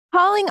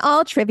Calling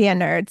all trivia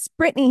nerds,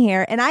 Brittany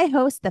here, and I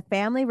host the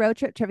Family Road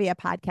Trip Trivia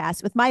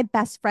Podcast with my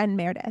best friend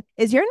Meredith.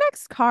 Is your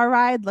next car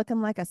ride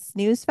looking like a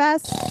snooze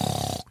fest?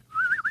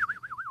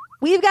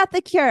 We've got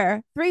the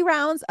cure. 3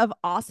 rounds of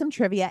awesome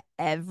trivia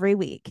every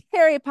week.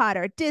 Harry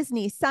Potter,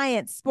 Disney,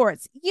 science,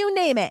 sports, you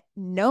name it.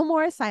 No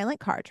more silent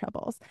car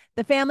troubles.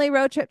 The Family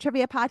Road Trip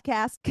Trivia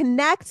Podcast.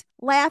 Connect,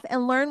 laugh,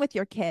 and learn with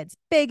your kids,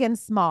 big and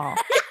small.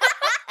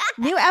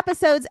 New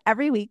episodes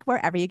every week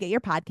wherever you get your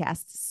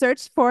podcasts.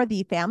 Search for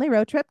the Family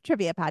Road Trip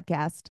Trivia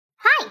Podcast.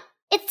 Hi,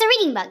 it's the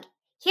Reading Bug,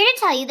 here to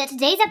tell you that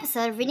today's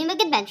episode of Reading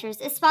Bug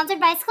Adventures is sponsored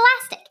by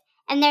Scholastic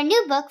and their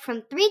new book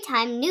from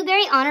 3-time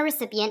Newbery Honor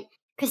recipient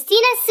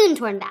Christina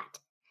Soontornvat.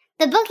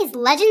 The book is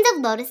Legends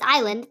of Lotus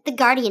Island, The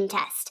Guardian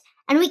Test,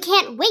 and we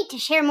can't wait to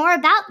share more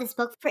about this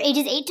book for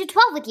ages 8 to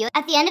 12 with you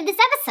at the end of this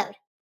episode.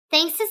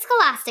 Thanks to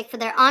Scholastic for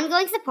their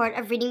ongoing support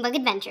of Reading Bug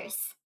Adventures.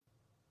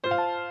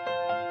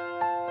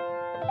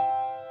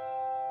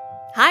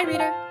 Hi,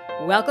 reader!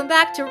 Welcome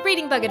back to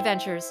Reading Bug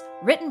Adventures,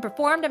 written,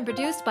 performed, and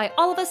produced by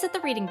all of us at the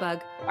Reading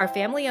Bug, our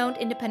family-owned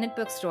independent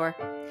bookstore.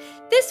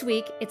 This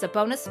week, it's a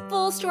bonus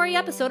full-story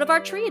episode of our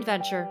tree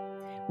adventure.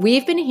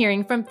 We've been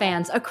hearing from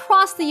fans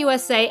across the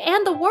USA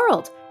and the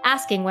world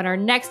asking when our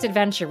next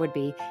adventure would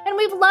be, and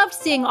we've loved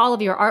seeing all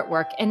of your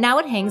artwork, and now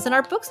it hangs in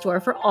our bookstore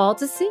for all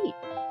to see.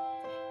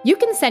 You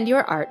can send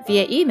your art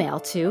via email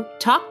to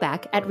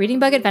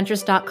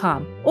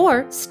talkback@readingbugadventures.com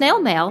or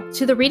snail mail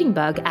to the Reading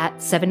Bug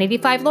at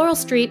 785 Laurel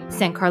Street,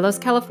 San Carlos,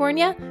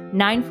 California,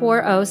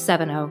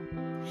 94070.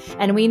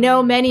 And we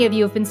know many of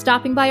you have been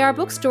stopping by our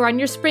bookstore on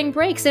your spring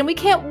breaks, and we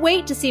can't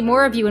wait to see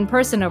more of you in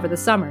person over the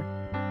summer.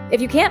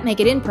 If you can't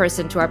make it in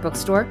person to our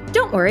bookstore,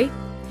 don't worry.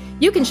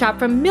 You can shop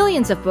from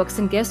millions of books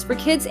and gifts for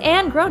kids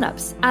and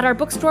grown-ups at our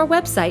bookstore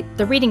website,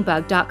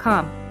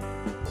 thereadingbug.com.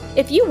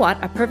 If you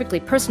want a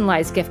perfectly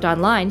personalized gift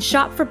online,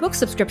 shop for book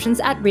subscriptions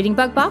at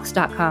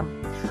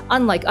readingbugbox.com.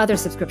 Unlike other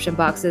subscription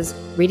boxes,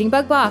 Reading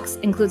Bug Box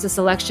includes a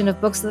selection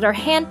of books that are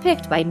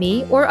handpicked by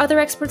me or other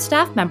expert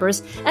staff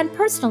members and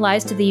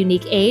personalized to the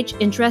unique age,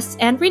 interests,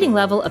 and reading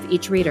level of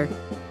each reader.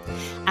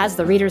 As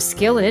the reader's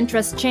skill and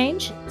interests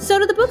change, so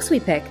do the books we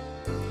pick.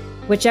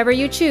 Whichever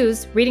you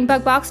choose,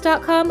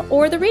 readingbugbox.com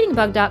or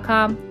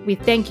thereadingbug.com, we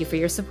thank you for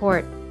your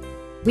support.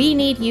 We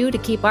need you to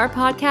keep our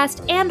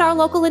podcast and our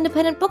local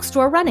independent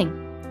bookstore running.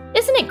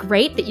 Isn't it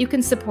great that you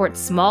can support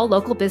small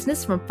local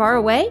business from far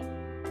away?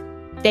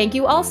 Thank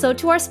you also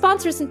to our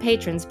sponsors and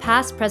patrons,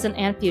 past, present,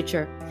 and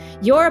future.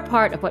 You're a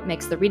part of what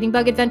makes the Reading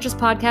Bug Adventures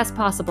podcast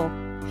possible.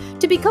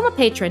 To become a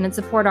patron and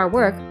support our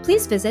work,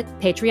 please visit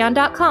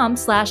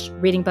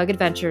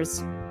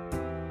patreon.com/readingbugadventures.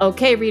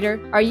 Okay, reader,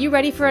 are you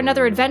ready for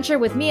another adventure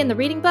with me and the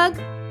Reading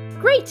Bug?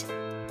 Great!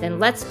 Then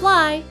let's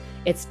fly.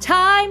 It's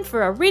time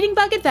for a Reading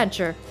Bug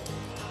adventure.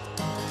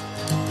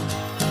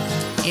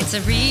 It's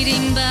a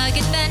Reading Bug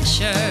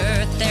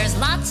adventure, there's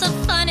lots of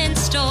fun in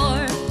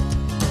store.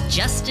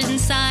 Just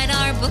inside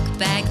our book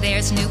bag,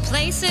 there's new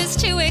places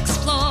to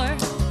explore.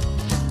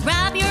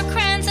 Grab your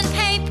crayons and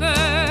paper,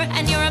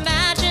 and your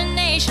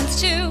imaginations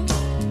too.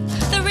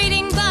 The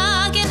Reading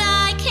Bug and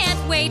I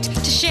can't wait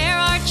to share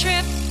our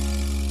trip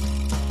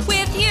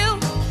with you.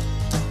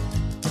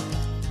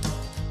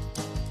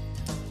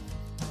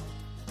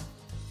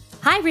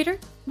 Hi, reader.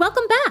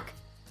 Welcome back.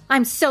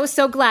 I'm so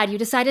glad you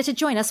decided to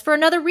join us for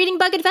another Reading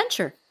Bug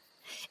adventure.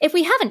 If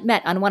we haven't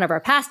met on one of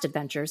our past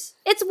adventures,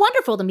 it's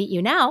wonderful to meet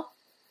you now.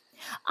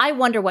 I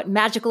wonder what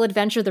magical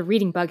adventure the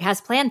Reading Bug has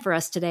planned for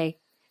us today.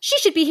 She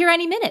should be here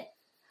any minute.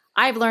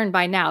 I've learned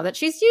by now that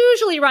she's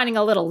usually running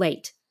a little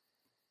late.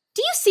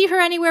 Do you see her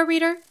anywhere,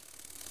 reader?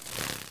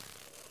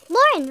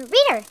 Lauren,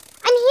 reader,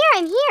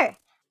 I'm here.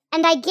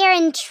 And I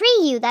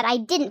guarantee you that I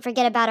didn't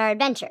forget about our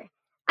adventure.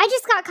 I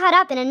just got caught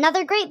up in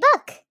another great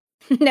book.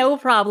 No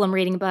problem,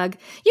 Reading Bug.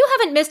 You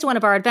haven't missed one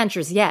of our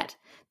adventures yet,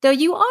 though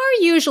you are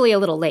usually a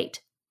little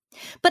late.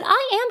 But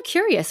I am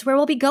curious where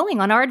we'll be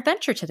going on our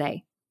adventure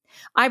today.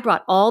 I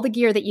brought all the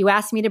gear that you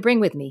asked me to bring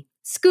with me,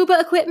 scuba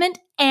equipment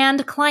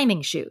and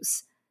climbing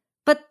shoes.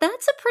 But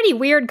that's a pretty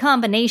weird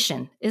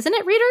combination, isn't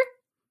it, reader?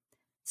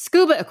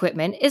 Scuba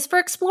equipment is for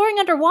exploring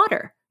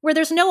underwater, where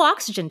there's no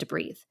oxygen to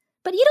breathe.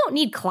 But you don't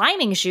need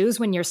climbing shoes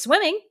when you're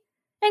swimming.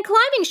 And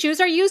climbing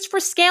shoes are used for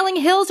scaling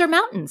hills or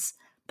mountains.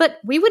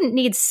 But we wouldn't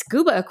need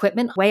scuba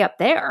equipment way up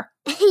there.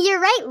 You're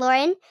right,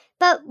 Lauren.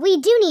 But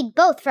we do need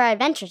both for our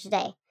adventure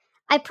today.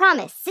 I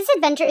promise, this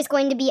adventure is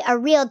going to be a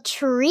real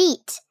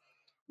treat.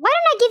 Why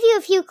don't I give you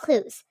a few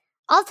clues?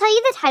 I'll tell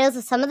you the titles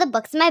of some of the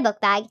books in my book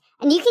bag,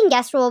 and you can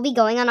guess where we'll be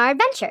going on our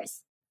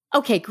adventures.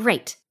 Okay,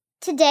 great.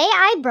 Today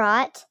I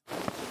brought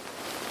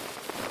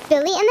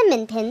Billy and the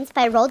Minpins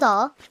by Roald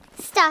Dahl,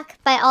 Stuck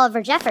by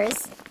Oliver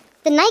Jeffers,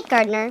 The Night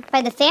Gardener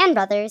by the Fan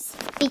Brothers,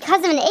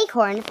 Because of an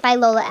Acorn by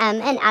Lola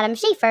M. and Adam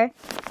Schaefer,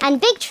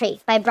 and Big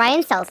Tree by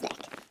Brian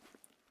Selznick.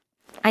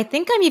 I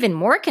think I'm even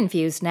more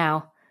confused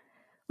now.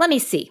 Let me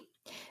see.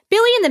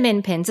 Billy and the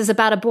Minpins is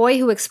about a boy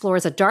who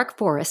explores a dark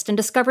forest and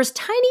discovers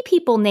tiny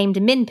people named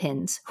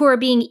Minpins who are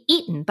being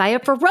eaten by a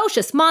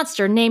ferocious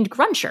monster named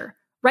Gruncher.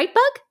 Right,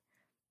 Bug?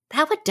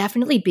 That would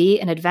definitely be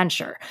an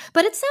adventure,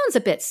 but it sounds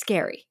a bit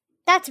scary.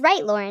 That's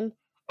right, Lauren.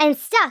 And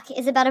Stuck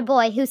is about a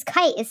boy whose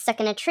kite is stuck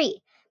in a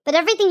tree, but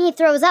everything he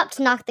throws up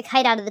to knock the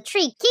kite out of the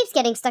tree keeps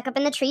getting stuck up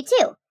in the tree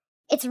too.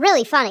 It's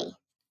really funny.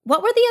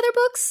 What were the other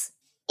books?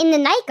 In The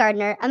Night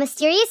Gardener, a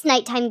mysterious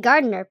nighttime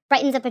gardener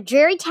brightens up a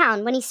dreary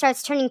town when he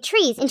starts turning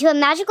trees into a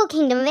magical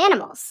kingdom of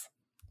animals.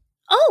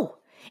 Oh,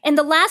 and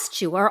the last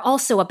two are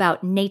also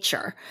about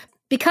nature.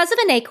 Because of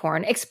an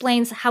Acorn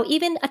explains how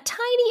even a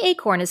tiny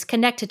acorn is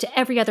connected to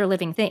every other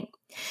living thing.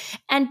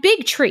 And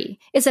Big Tree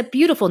is a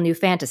beautiful new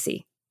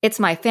fantasy. It's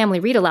my family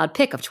read-aloud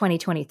pick of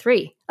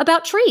 2023,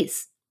 about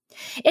trees.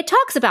 It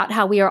talks about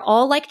how we are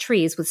all like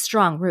trees with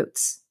strong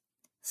roots.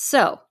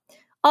 So,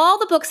 all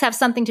the books have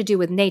something to do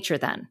with nature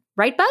then,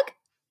 right, Bug?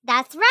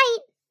 That's right.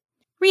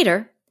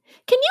 Reader,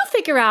 can you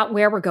figure out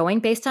where we're going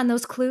based on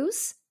those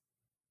clues?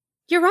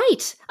 You're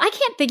right. I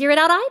can't figure it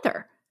out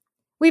either.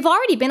 We've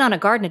already been on a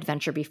garden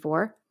adventure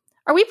before.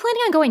 Are we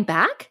planning on going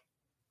back?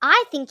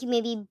 I think you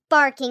may be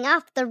barking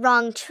up the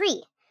wrong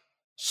tree.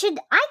 Should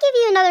I give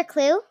you another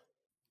clue?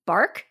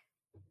 Bark?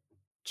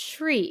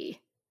 Tree.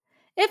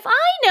 If I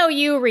know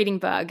you, Reading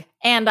Bug,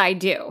 and I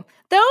do,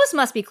 those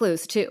must be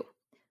clues too.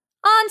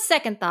 On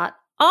second thought,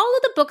 all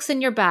of the books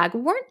in your bag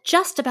weren't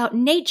just about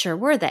nature,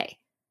 were they?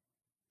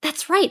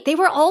 That's right, they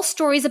were all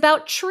stories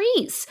about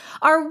trees.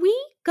 Are we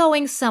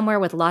going somewhere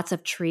with lots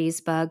of trees,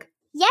 Bug?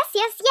 Yes.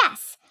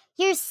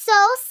 You're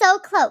so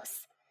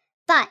close.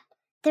 But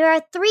there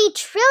are 3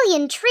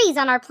 trillion trees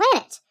on our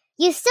planet.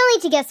 You still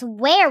need to guess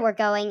where we're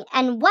going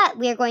and what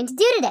we are going to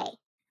do today.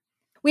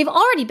 We've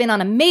already been on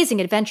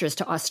amazing adventures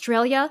to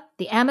Australia,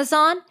 the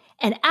Amazon,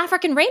 and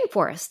African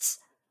rainforests.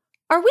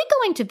 Are we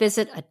going to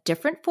visit a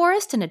different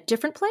forest in a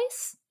different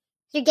place?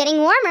 You're getting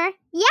warmer.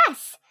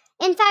 Yes.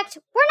 In fact,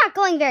 we're not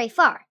going very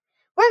far.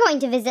 We're going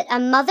to visit a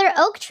mother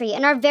oak tree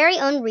in our very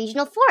own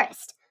regional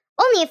forest,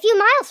 only a few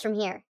miles from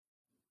here.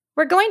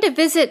 We're going to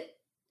visit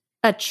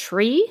a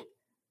tree?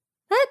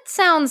 That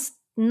sounds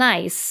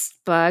nice,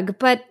 Bug,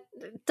 but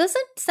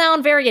doesn't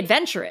sound very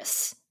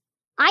adventurous.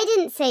 I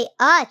didn't say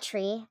a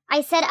tree.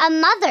 I said a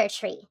mother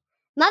tree.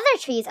 Mother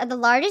trees are the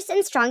largest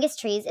and strongest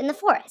trees in the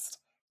forest.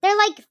 They're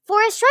like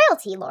forest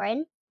royalty,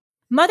 Lauren.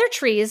 Mother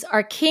trees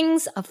are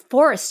kings of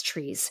forest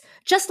trees,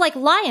 just like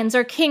lions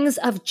are kings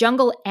of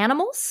jungle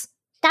animals?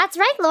 That's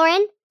right,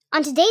 Lauren.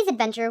 On today's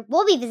adventure,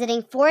 we'll be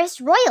visiting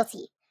forest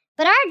royalty.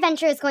 But our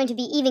adventure is going to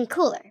be even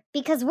cooler,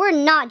 because we're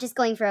not just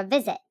going for a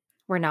visit.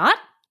 We're not?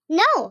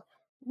 No,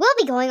 we'll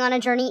be going on a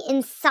journey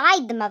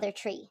inside the mother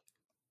tree.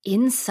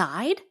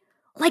 Inside?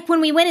 Like when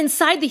we went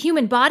inside the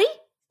human body?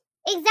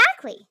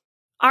 Exactly.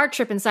 Our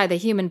trip inside the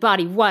human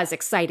body was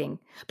exciting,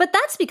 but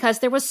that's because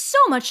there was so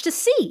much to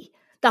see.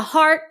 The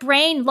heart,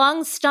 brain,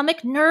 lungs,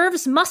 stomach,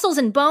 nerves, muscles,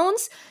 and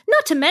bones,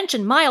 not to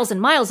mention miles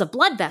and miles of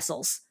blood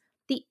vessels.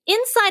 The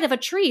inside of a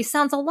tree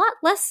sounds a lot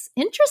less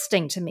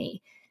interesting to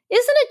me.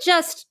 Isn't it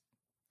just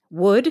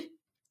wood?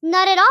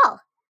 Not at all.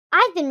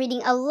 I've been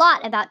reading a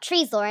lot about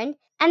trees, Lauren,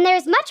 and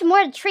there's much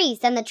more to trees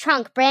than the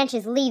trunk,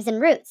 branches, leaves,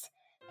 and roots.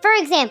 For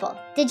example,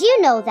 did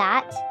you know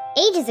that,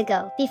 ages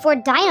ago, before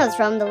dinos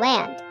roamed the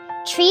land,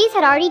 trees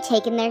had already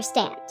taken their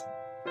stand?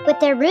 With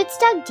their roots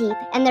dug deep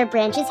and their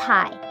branches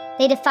high,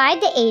 they defied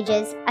the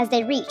ages as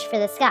they reached for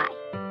the sky.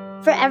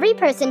 For every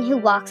person who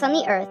walks on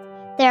the earth,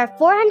 there are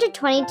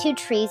 422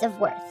 trees of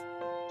worth.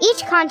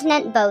 Each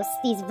continent boasts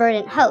these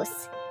verdant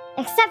hosts,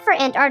 except for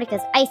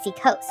Antarctica's icy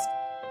coast.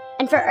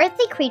 And for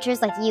earthly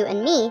creatures like you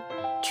and me,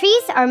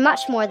 trees are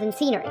much more than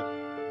scenery.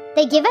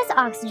 They give us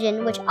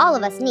oxygen, which all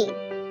of us need,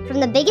 from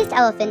the biggest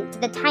elephant to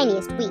the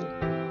tiniest weed.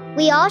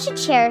 We all should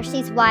cherish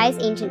these wise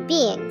ancient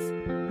beings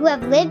who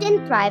have lived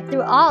and thrived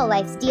through all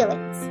life's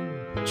dealings.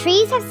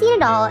 Trees have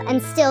seen it all,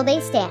 and still they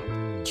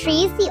stand.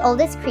 Trees, the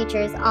oldest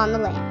creatures on the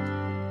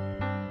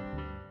land.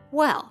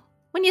 Well,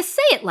 when you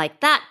say it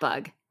like that,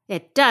 Bug,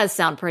 it does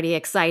sound pretty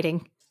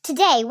exciting.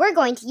 Today, we're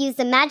going to use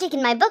the magic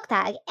in my book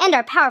bag, and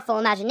our powerful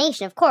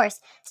imagination, of course,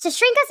 to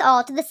shrink us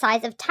all to the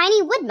size of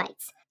tiny wood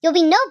mites. You'll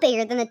be no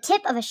bigger than the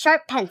tip of a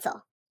sharp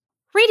pencil.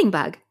 Reading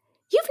Bug,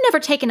 you've never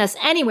taken us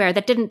anywhere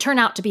that didn't turn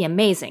out to be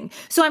amazing,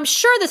 so I'm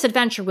sure this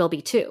adventure will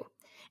be too.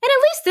 And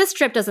at least this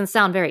trip doesn't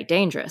sound very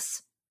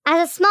dangerous.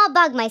 As a small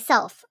bug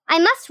myself, I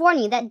must warn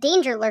you that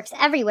danger lurks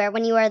everywhere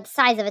when you are the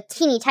size of a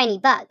teeny tiny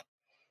bug.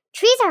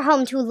 Trees are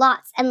home to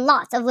lots and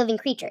lots of living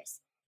creatures.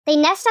 They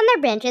nest on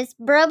their branches,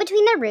 burrow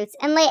between their roots,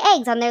 and lay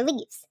eggs on their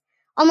leaves.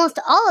 Almost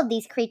all of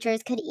these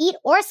creatures could eat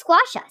or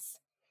squash us.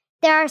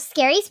 There are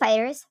scary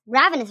spiders,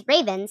 ravenous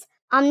ravens,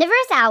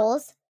 omnivorous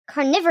owls,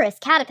 carnivorous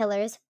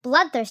caterpillars,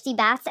 bloodthirsty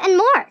bats, and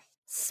more.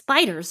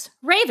 Spiders,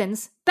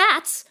 ravens,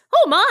 bats,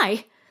 oh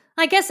my!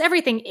 I guess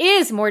everything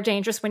is more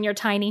dangerous when you're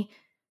tiny.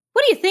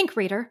 What do you think,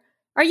 reader?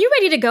 Are you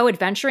ready to go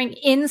adventuring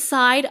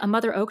inside a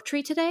mother oak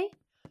tree today?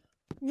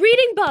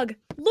 Reading Bug!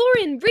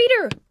 Lauren,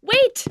 reader!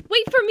 Wait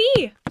for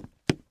me!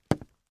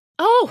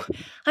 Oh,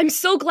 I'm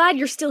so glad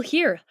you're still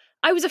here.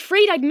 I was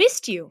afraid I'd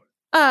missed you.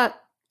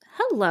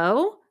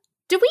 Hello?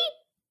 Do we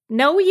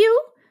know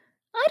you?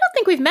 I don't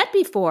think we've met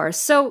before,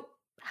 so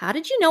how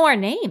did you know our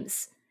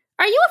names?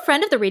 Are you a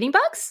friend of the Reading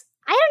Bugs?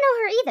 I don't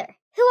know her either.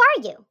 Who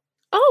are you?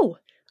 Oh,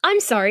 I'm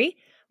sorry.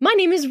 My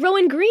name is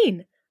Rowan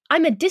Green.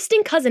 I'm a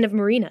distant cousin of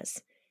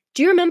Marina's.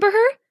 Do you remember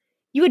her?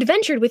 You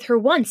adventured with her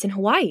once in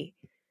Hawaii.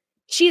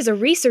 She is a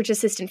research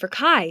assistant for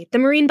Kai, the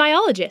marine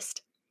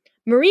biologist.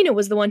 Marina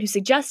was the one who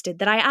suggested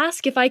that I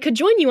ask if I could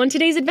join you on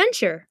today's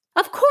adventure.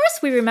 Of course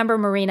we remember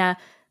Marina,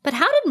 but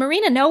how did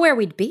Marina know where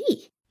we'd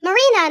be?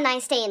 Marina and I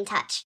stay in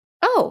touch.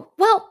 Oh,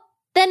 well,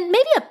 then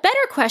maybe a better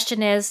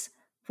question is,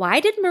 why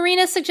did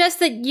Marina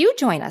suggest that you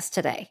join us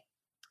today?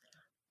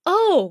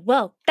 Oh,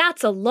 well,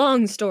 that's a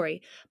long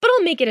story, but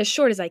I'll make it as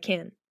short as I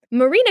can.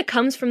 Marina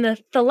comes from the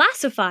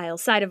thalassophile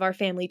side of our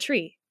family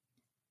tree.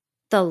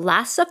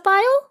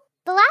 Thalassophile?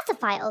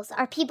 Thalassophiles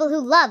are people who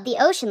love the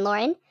ocean,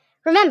 Lauren.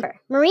 Remember,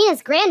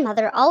 Marina's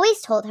grandmother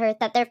always told her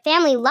that their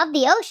family loved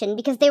the ocean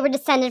because they were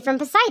descended from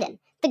Poseidon,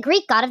 the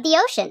Greek god of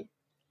the ocean.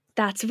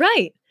 That's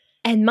right.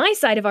 And my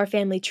side of our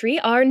family tree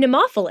are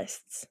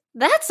nemophilists.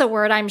 That's a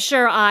word I'm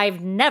sure I've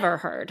never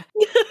heard.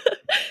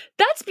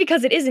 That's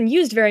because it isn't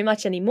used very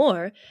much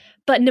anymore.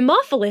 But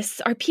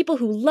nemophilists are people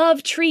who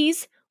love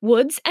trees,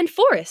 woods, and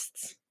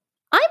forests.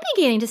 I'm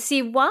beginning to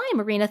see why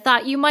Marina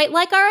thought you might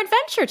like our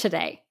adventure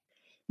today.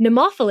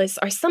 Nemophilists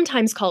are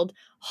sometimes called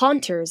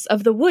haunters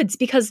of the woods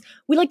because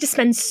we like to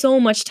spend so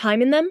much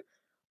time in them.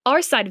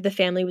 Our side of the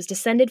family was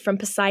descended from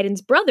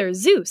Poseidon's brother,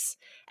 Zeus,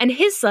 and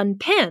his son,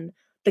 Pan,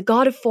 the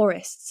god of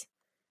forests.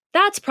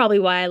 That's probably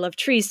why I love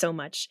trees so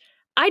much.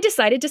 I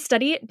decided to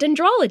study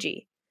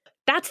dendrology.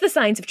 That's the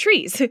science of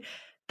trees.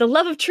 The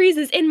love of trees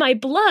is in my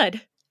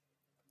blood.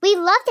 We'd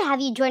love to have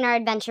you join our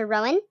adventure,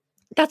 Rowan.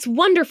 That's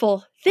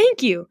wonderful.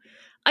 Thank you.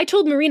 I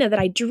told Marina that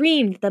I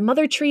dreamed the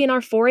mother tree in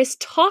our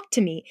forest talked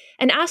to me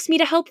and asked me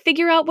to help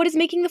figure out what is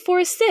making the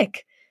forest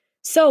sick.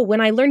 So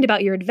when I learned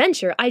about your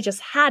adventure, I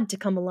just had to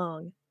come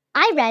along.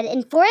 I read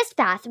in Forest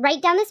Bath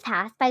Right Down This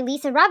Path by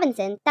Lisa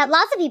Robinson that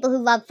lots of people who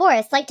love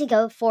forests like to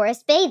go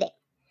forest bathing.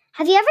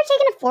 Have you ever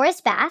taken a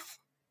forest bath?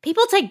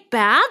 People take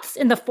baths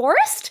in the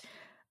forest?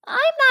 I'm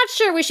not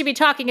sure we should be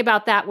talking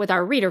about that with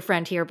our reader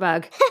friend here,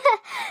 Bug.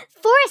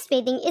 Forest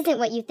bathing isn't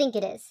what you think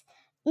it is.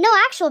 No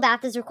actual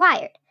bath is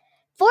required.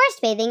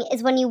 Forest bathing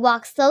is when you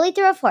walk slowly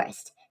through a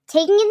forest,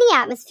 taking in the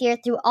atmosphere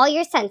through all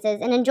your senses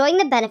and enjoying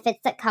the benefits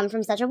that come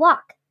from such a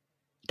walk.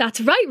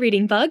 That's right,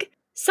 Reading Bug.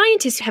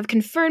 Scientists have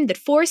confirmed that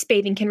forest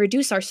bathing can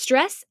reduce our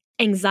stress,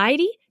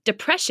 anxiety,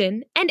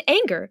 depression, and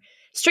anger,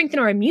 strengthen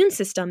our immune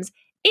systems,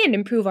 and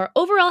improve our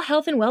overall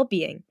health and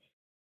well-being.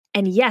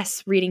 And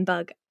yes, Reading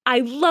Bug, I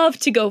love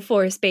to go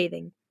forest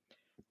bathing.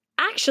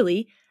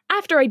 Actually,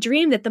 after I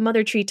dreamed that the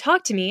mother tree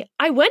talked to me,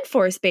 I went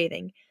forest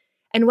bathing.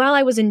 And while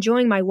I was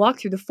enjoying my walk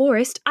through the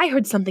forest, I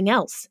heard something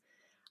else.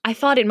 I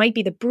thought it might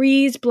be the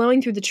breeze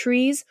blowing through the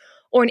trees,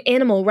 or an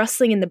animal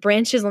rustling in the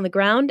branches on the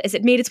ground as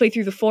it made its way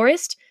through the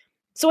forest.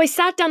 So I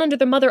sat down under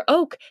the mother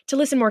oak to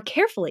listen more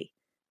carefully.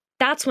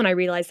 That's when I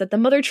realized that the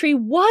mother tree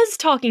was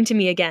talking to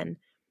me again.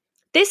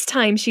 This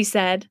time she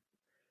said,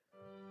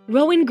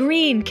 "Rowan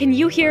Green, can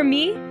you hear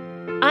me?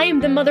 I am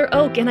the mother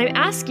oak and I'm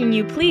asking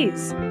you,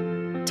 please.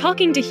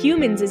 Talking to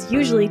humans is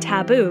usually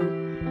taboo,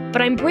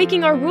 but I'm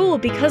breaking our rule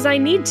because I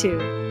need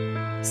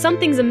to.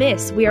 Something's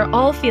amiss, we are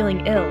all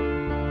feeling ill.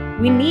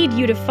 We need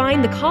you to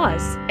find the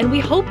cause, and we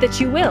hope that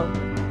you will.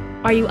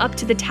 Are you up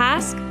to the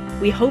task?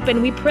 We hope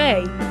and we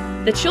pray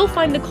that you'll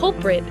find the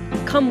culprit,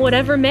 come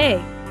whatever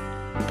may.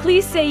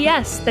 Please say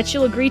yes, that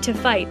you'll agree to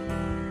fight,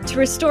 to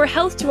restore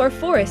health to our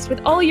forest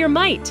with all your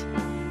might."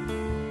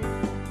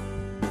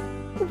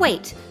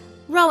 Wait,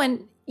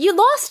 Rowan, you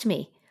lost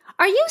me.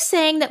 Are you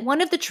saying that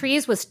one of the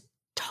trees was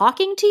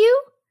talking to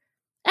you?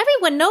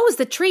 Everyone knows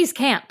that trees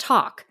can't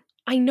talk.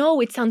 I know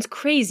it sounds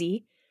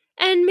crazy,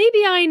 and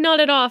maybe I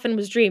nodded off and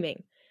was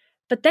dreaming.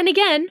 But then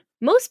again,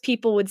 most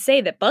people would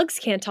say that bugs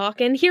can't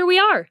talk, and here we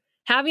are,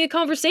 having a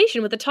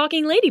conversation with a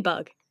talking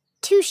ladybug.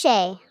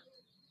 Touché.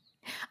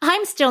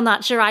 I'm still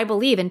not sure I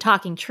believe in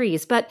talking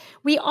trees, but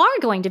we are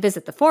going to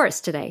visit the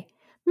forest today.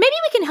 Maybe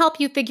we can help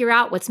you figure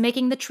out what's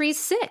making the trees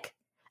sick.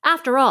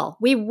 After all,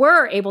 we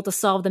were able to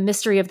solve the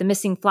mystery of the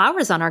missing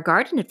flowers on our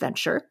garden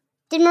adventure.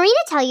 Did Marina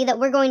tell you that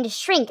we're going to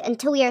shrink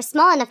until we are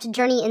small enough to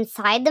journey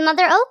inside the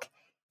mother oak?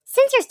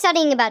 Since you're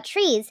studying about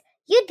trees,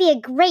 you'd be a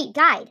great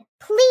guide.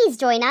 Please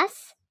join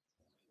us.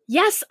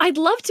 Yes, I'd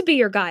love to be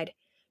your guide.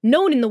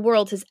 No one in the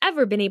world has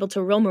ever been able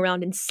to roam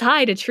around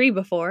inside a tree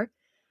before.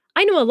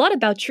 I know a lot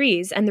about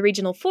trees, and the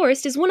regional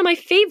forest is one of my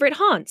favorite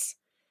haunts.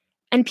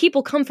 And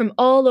people come from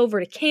all over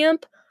to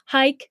camp,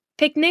 hike,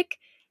 picnic,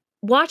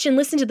 watch and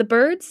listen to the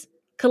birds,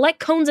 collect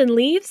cones and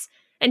leaves,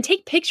 and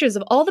take pictures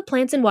of all the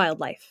plants and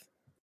wildlife.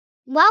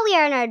 While we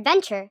are on our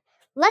adventure,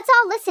 let's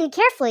all listen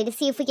carefully to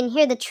see if we can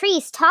hear the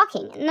trees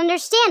talking and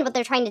understand what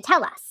they're trying to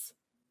tell us.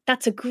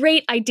 That's a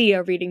great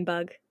idea, Reading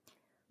Bug.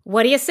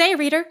 What do you say,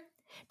 reader?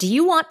 Do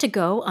you want to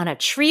go on a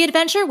tree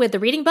adventure with the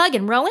Reading Bug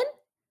and Rowan?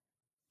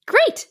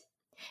 Great!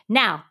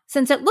 Now,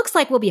 since it looks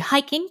like we'll be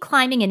hiking,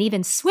 climbing, and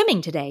even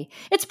swimming today,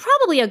 it's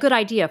probably a good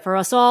idea for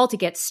us all to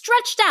get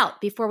stretched out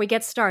before we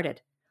get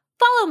started.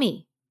 Follow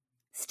me.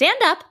 Stand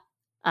up,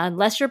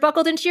 unless you're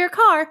buckled into your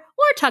car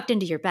or tucked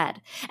into your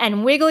bed,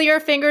 and wiggle your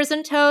fingers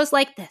and toes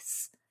like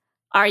this.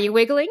 Are you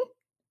wiggling?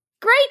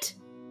 Great!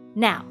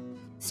 Now,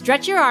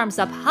 Stretch your arms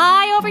up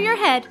high over your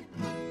head.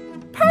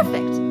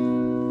 Perfect.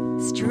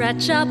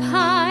 Stretch up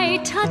high,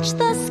 touch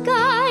the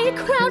sky,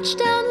 crouch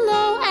down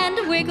low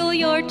and wiggle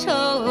your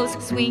toes.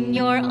 Swing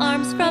your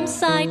arms from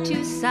side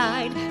to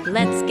side.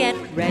 Let's get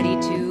ready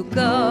to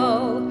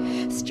go.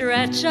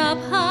 Stretch up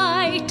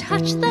high,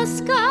 touch the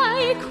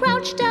sky,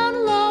 crouch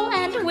down low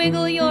and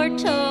wiggle your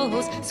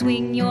toes.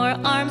 Swing your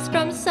arms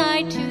from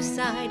side to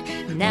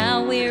side.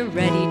 Now we're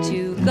ready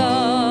to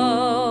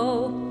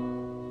go.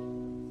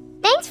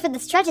 Thanks for the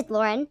stretches,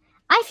 Lauren.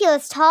 I feel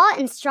as tall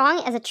and strong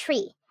as a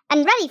tree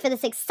and ready for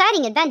this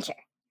exciting adventure.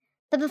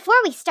 But before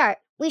we start,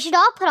 we should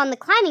all put on the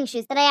climbing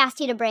shoes that I asked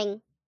you to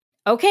bring.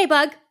 Okay,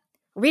 Bug.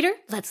 Reader,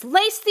 let's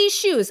lace these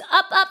shoes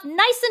up,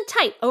 nice and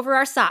tight over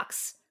our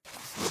socks.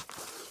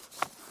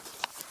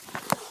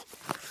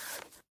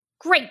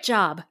 Great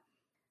job.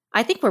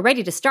 I think we're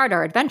ready to start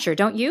our adventure,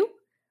 don't you?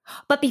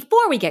 But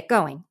before we get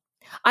going,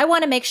 I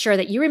want to make sure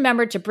that you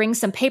remembered to bring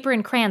some paper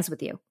and crayons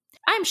with you.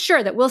 I'm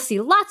sure that we'll see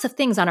lots of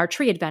things on our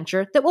tree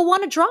adventure that we'll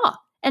want to draw,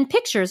 and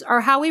pictures are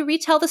how we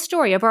retell the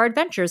story of our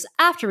adventures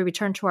after we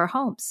return to our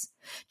homes,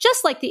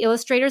 just like the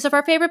illustrators of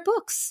our favorite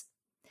books.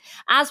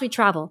 As we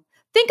travel,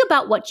 think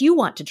about what you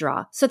want to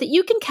draw so that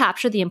you can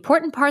capture the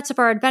important parts of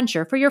our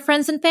adventure for your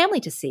friends and family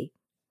to see.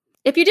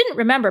 If you didn't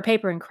remember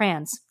paper and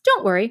crayons,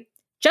 don't worry.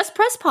 Just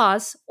press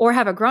pause or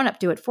have a grown-up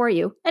do it for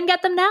you and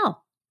get them now.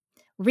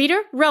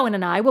 Reader, Rowan,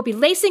 and I will be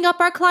lacing up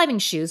our climbing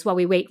shoes while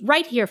we wait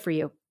right here for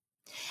you.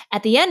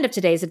 At the end of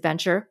today's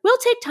adventure, we'll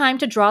take time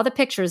to draw the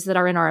pictures that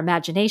are in our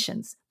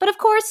imaginations. But of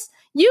course,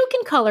 you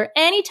can color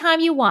anytime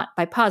you want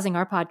by pausing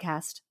our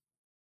podcast.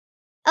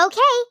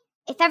 Okay,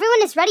 if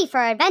everyone is ready for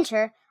our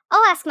adventure,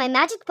 I'll ask my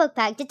magic book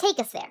bag to take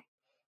us there.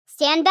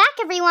 Stand back,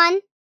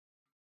 everyone.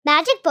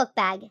 Magic book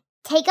bag,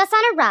 take us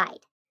on a ride,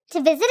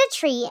 to visit a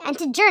tree and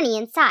to journey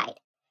inside.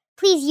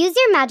 Please use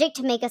your magic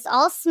to make us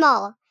all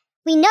small.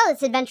 We know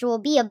this adventure will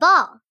be a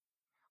ball.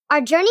 Our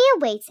journey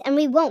awaits and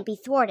we won't be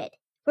thwarted.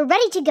 We're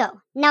ready to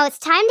go. Now it's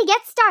time to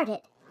get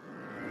started.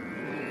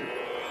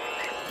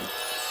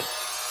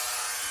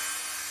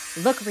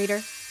 Look,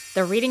 Reader,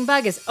 the Reading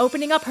Bug is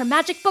opening up her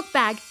magic book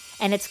bag,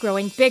 and it's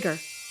growing bigger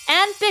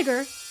and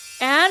bigger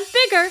and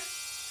bigger,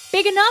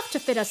 big enough to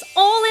fit us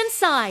all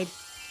inside.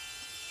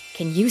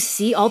 Can you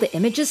see all the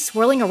images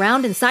swirling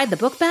around inside the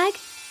book bag?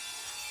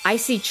 I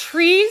see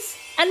trees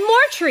and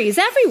more trees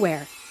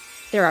everywhere.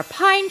 There are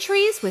pine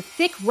trees with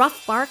thick,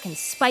 rough bark and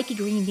spiky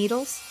green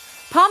needles,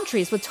 palm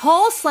trees with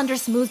tall, slender,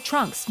 smooth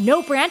trunks,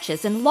 no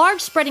branches, and large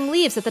spreading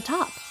leaves at the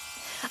top.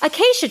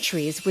 Acacia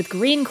trees with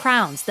green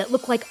crowns that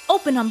look like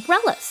open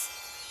umbrellas.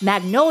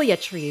 Magnolia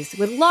trees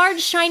with large,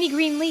 shiny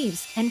green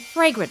leaves and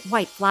fragrant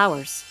white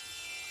flowers.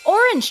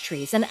 Orange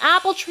trees and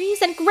apple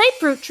trees and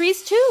grapefruit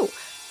trees, too.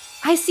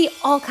 I see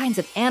all kinds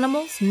of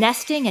animals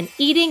nesting and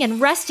eating and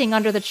resting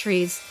under the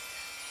trees.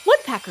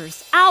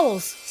 Woodpeckers,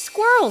 owls,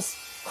 squirrels,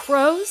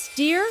 crows,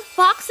 deer,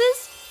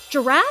 foxes,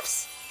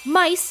 giraffes,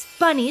 mice,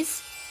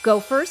 bunnies,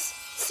 gophers,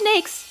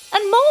 snakes,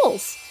 and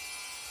moles.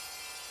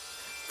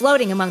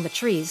 Floating among the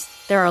trees,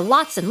 there are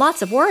lots and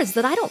lots of words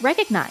that I don't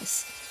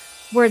recognize.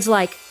 Words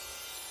like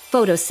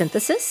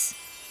photosynthesis,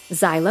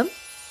 xylem,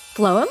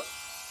 phloem,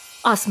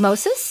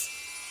 osmosis,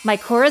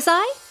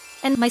 mycorrhizae,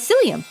 and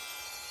mycelium.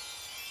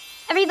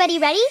 Everybody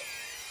ready?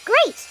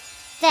 Great!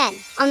 Then,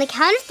 on the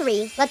count of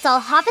 3, let's all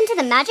hop into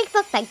the magic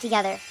book bag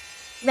together.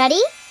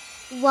 Ready?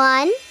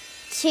 1,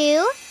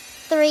 2,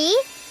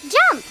 3,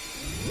 jump!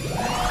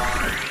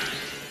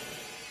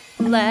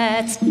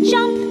 Let's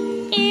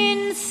jump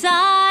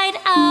inside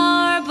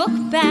our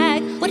book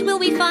bag. What will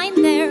we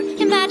find there?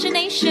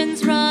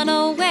 Imaginations run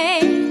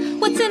away.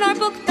 What's in our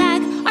book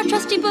bag? Our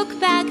trusty book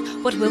bag.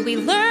 What will we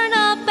learn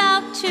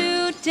about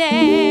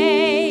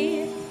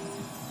today?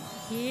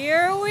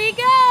 Here we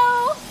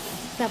go!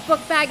 The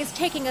book bag is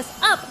taking us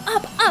up,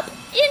 up, up,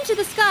 into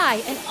the sky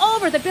and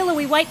over the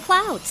billowy white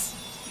clouds.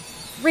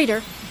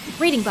 Reader,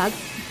 Reading Bug,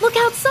 look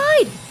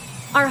outside!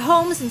 Our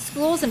homes and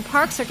schools and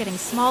parks are getting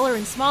smaller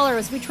and smaller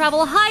as we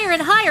travel higher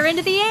and higher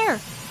into the air.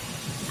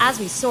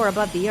 As we soar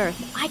above the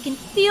earth, I can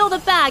feel the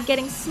bag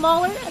getting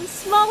smaller and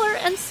smaller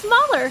and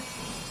smaller.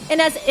 And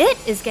as it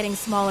is getting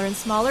smaller and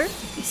smaller,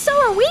 so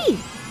are we.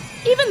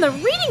 Even the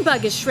Reading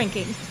Bug is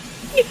shrinking.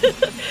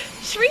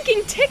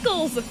 Shrinking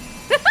tickles.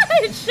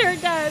 It sure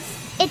does.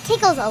 It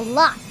tickles a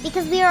lot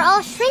because we are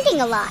all shrinking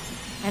a lot.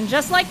 And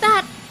just like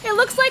that, it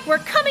looks like we're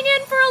coming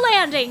in for a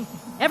landing.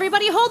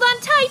 Everybody hold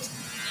on tight.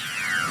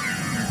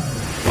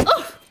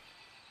 Oh!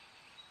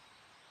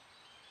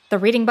 The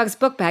Reading Bug's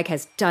book bag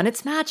has done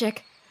its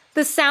magic.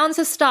 The sounds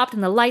have stopped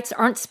and the lights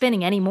aren't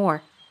spinning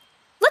anymore.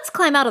 Let's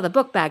climb out of the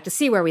book bag to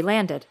see where we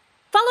landed.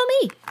 Follow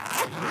me.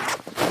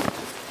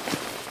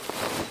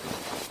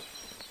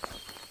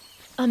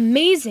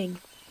 Amazing.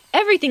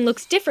 Everything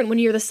looks different when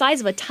you're the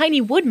size of a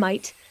tiny wood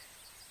mite.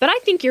 But I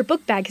think your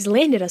book bag has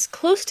landed us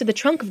close to the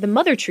trunk of the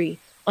mother tree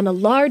on a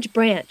large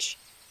branch.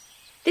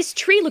 This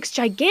tree looks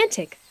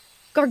gigantic,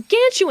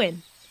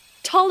 gargantuan,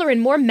 taller and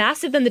more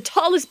massive than the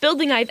tallest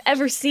building I've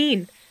ever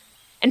seen.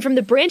 And from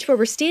the branch where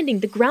we're standing,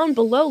 the ground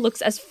below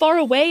looks as far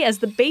away as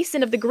the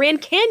basin of the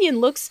Grand Canyon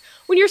looks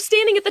when you're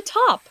standing at the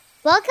top.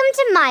 Welcome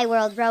to my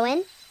world,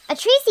 Rowan. A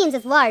tree seems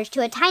as large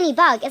to a tiny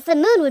bug as the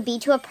moon would be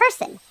to a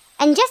person,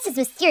 and just as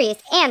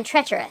mysterious and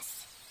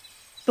treacherous.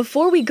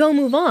 Before we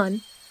move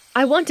on,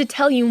 I want to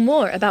tell you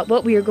more about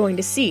what we are going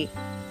to see.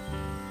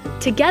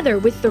 Together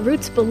with the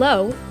roots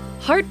below,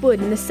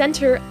 heartwood in the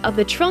center of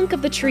the trunk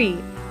of the tree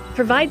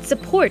provides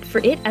support for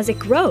it as it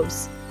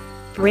grows.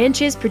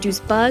 Branches produce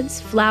buds,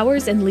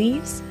 flowers, and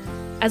leaves,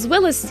 as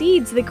well as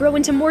seeds that grow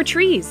into more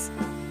trees.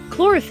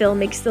 Chlorophyll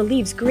makes the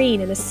leaves green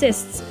and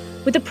assists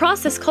with a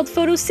process called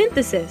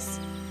photosynthesis.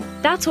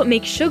 That's what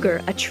makes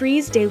sugar a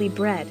tree's daily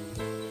bread.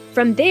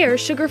 From there,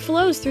 sugar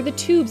flows through the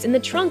tubes in the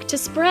trunk to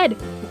spread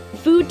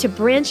food to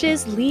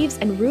branches, leaves,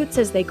 and roots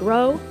as they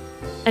grow,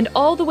 and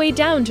all the way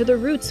down to the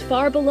roots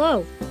far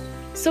below.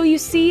 So you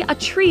see, a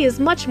tree is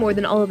much more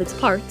than all of its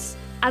parts.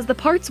 As the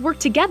parts work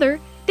together,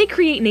 they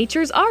create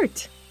nature's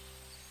art.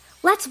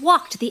 Let's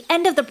walk to the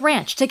end of the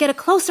branch to get a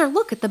closer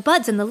look at the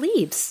buds and the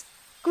leaves.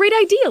 Great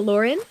idea,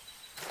 Lauren.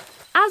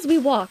 As we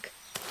walk,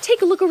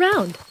 take a look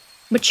around.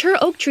 Mature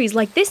oak trees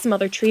like this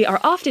mother tree are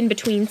often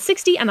between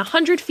 60 and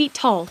 100 feet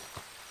tall.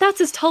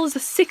 That's as tall as a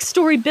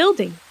 6-story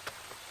building.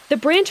 The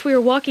branch we are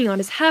walking on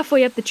is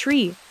halfway up the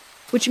tree,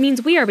 which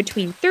means we are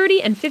between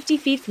 30 and 50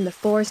 feet from the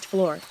forest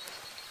floor.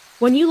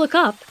 When you look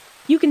up,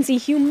 you can see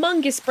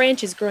humongous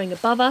branches growing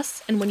above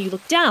us, and when you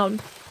look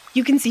down,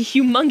 you can see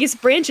humongous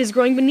branches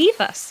growing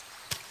beneath us.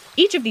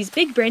 Each of these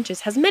big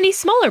branches has many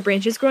smaller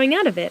branches growing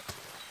out of it.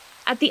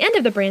 At the end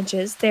of the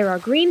branches, there are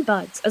green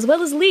buds, as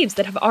well as leaves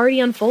that have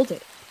already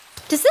unfolded.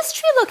 Does this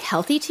tree look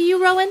healthy to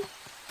you, Rowan?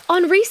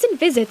 On recent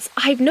visits,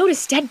 I've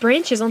noticed dead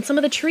branches on some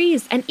of the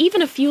trees, and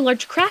even a few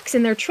large cracks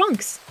in their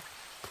trunks.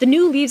 The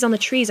new leaves on the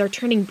trees are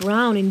turning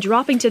brown and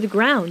dropping to the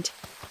ground.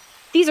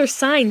 These are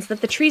signs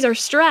that the trees are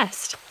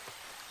stressed.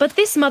 But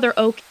this mother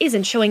oak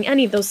isn't showing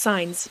any of those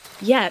signs,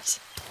 yet.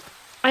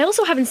 I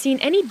also haven't seen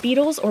any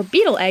beetles or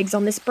beetle eggs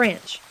on this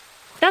branch.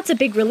 That's a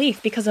big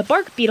relief because a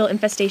bark beetle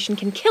infestation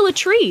can kill a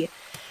tree,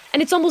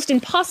 and it's almost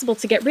impossible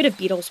to get rid of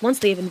beetles once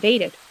they've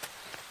invaded.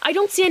 I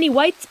don't see any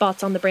white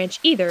spots on the branch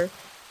either.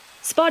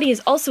 Spotting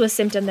is also a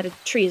symptom that a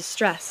tree is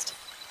stressed.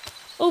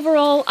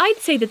 Overall, I'd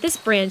say that this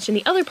branch and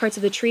the other parts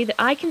of the tree that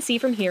I can see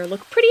from here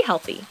look pretty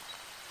healthy.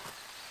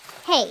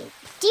 Hey,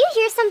 do you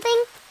hear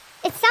something?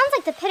 It sounds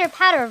like the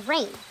pitter-patter of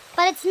rain,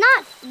 but it's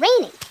not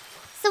raining.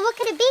 So what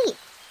could it be?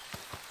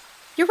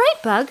 You're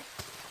right, Bug.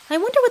 I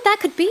wonder what that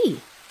could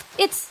be.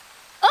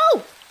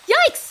 Oh,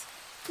 yikes!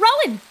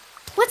 Rowan,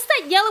 what's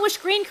that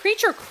yellowish-green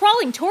creature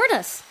crawling toward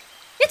us?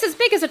 It's as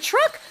big as a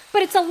truck,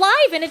 but it's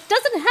alive and it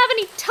doesn't have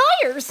any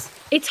tires.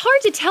 It's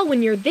hard to tell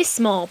when you're this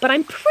small, but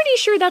I'm pretty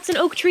sure that's an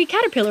oak tree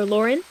caterpillar,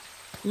 Lauren.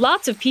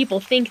 Lots of people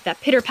think that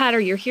pitter-patter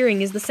you're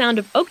hearing is the sound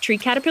of oak tree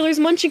caterpillars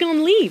munching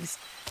on leaves,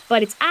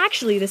 but it's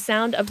actually the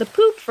sound of the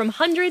poop from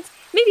hundreds,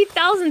 maybe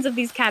thousands of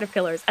these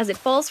caterpillars as it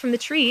falls from the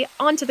tree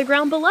onto the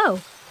ground below.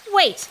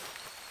 Wait,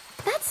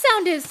 that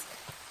sound is...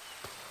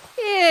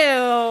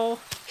 Ew.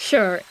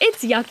 Sure,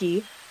 it's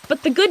yucky,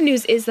 but the good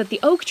news is that the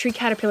oak tree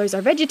caterpillars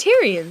are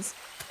vegetarians,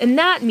 and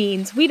that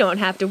means we don't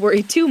have to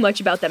worry too much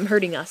about them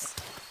hurting us.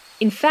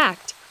 In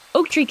fact,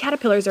 oak tree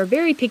caterpillars are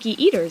very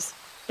picky eaters.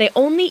 They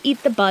only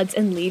eat the buds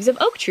and leaves of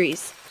oak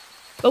trees.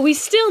 But we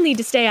still need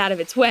to stay out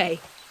of its way.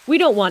 We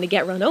don't want to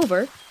get run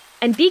over.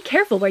 And be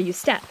careful where you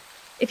step.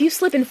 If you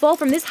slip and fall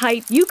from this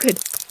height, you could...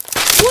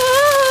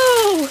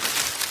 Whoa!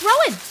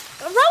 Rowan!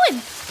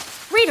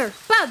 Reader,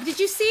 Bug, did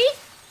you see?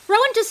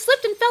 Rowan just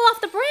slipped and fell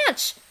off the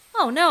branch.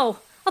 Oh no,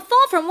 a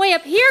fall from way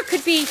up here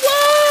could be...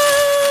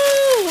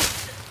 Whoa!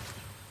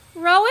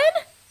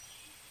 Rowan?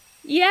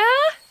 Yeah?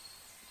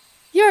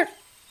 You're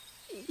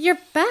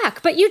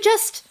back, but you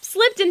just...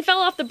 Slipped and fell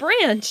off the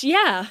branch,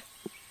 yeah.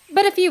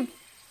 But if you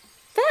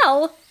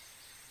fell,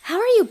 how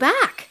are you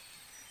back?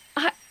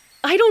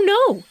 I don't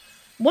know.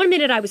 1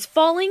 minute I was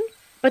falling,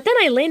 but then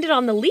I landed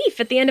on the leaf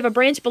at the end of a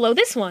branch below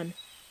this one.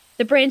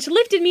 The branch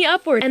lifted me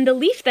upward, and the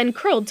leaf then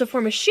curled to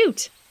form a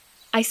shoot.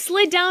 I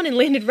slid down and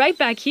landed right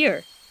back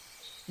here.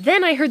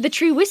 Then I heard the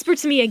tree whisper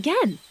to me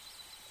again.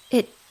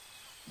 It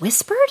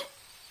whispered?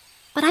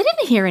 But I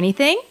didn't hear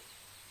anything.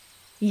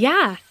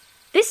 Yeah,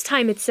 this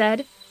time it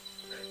said,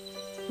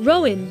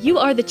 Rowan, you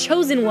are the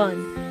chosen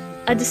one,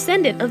 a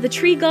descendant of the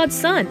tree god's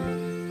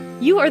son.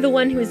 You are the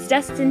one who is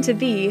destined to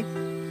be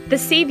the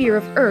savior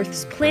of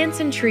Earth's plants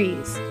and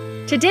trees.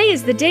 Today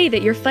is the day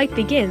that your fight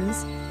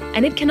begins,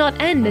 and it cannot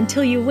end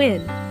until you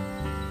win.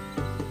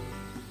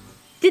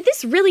 Did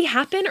this really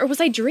happen, or was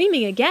I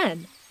dreaming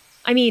again?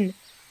 I mean,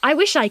 I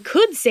wish I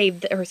could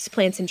save the Earth's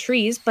plants and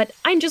trees, but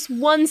I'm just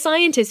one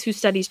scientist who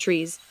studies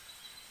trees.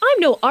 I'm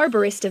no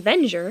arborist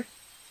avenger.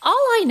 All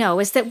I know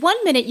is that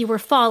 1 minute you were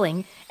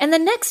falling, and the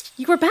next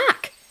you were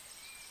back.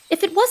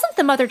 If it wasn't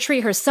the mother tree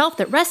herself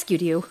that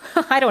rescued you,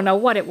 I don't know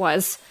what it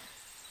was.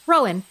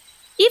 Rowan,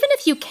 even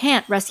if you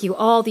can't rescue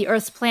all the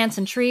Earth's plants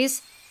and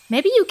trees,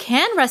 maybe you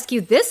can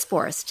rescue this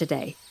forest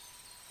today.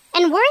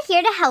 And we're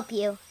here to help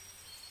you.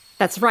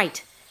 That's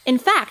right. In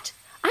fact,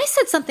 I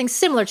said something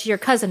similar to your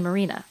cousin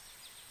Marina.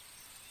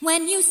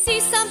 When you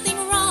see something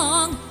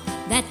wrong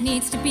that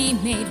needs to be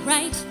made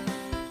right,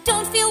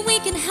 don't feel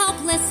weak and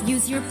helpless,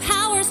 use your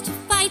powers to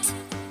fight.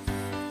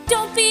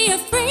 Don't be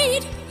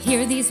afraid,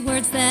 hear these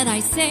words that I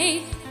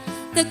say.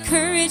 The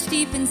courage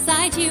deep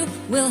inside you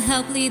will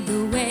help lead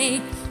the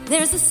way.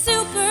 There's a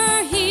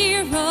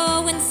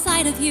superhero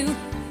inside of you,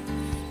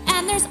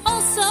 and there's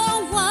also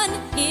one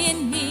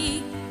in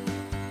me.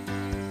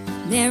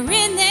 They're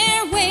in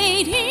there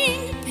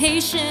waiting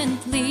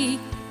patiently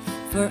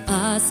for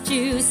us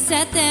to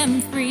set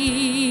them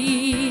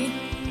free.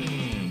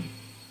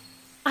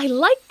 I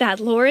like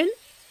that, Lauren.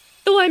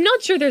 Though I'm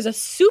not sure there's a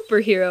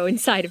superhero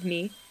inside of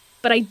me.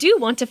 But I do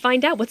want to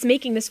find out what's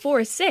making this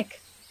forest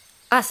sick.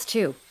 Us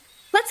too.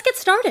 Let's get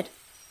started.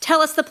 Tell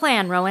us the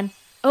plan, Rowan.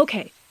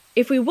 Okay,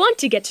 if we want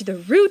to get to the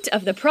root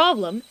of the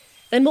problem,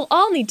 then we'll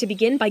all need to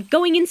begin by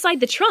going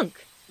inside the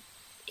trunk.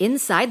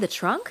 Inside the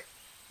trunk?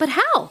 But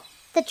how?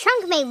 The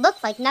trunk may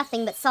look like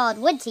nothing but solid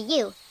wood to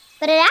you,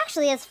 but it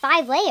actually has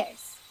 5 layers.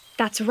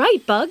 That's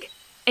right, Bug.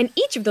 And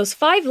each of those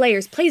 5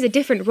 layers plays a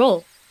different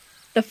role.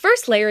 The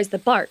first layer is the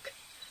bark.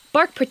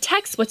 Bark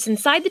protects what's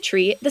inside the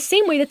tree the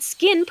same way that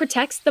skin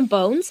protects the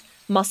bones,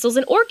 muscles,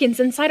 and organs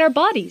inside our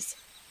bodies.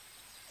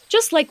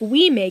 Just like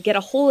we may get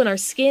a hole in our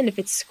skin if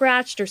it's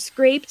scratched or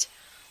scraped,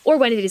 or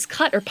when it is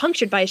cut or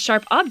punctured by a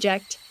sharp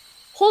object,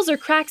 holes or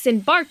cracks in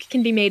bark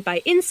can be made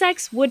by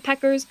insects,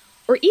 woodpeckers,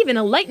 or even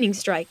a lightning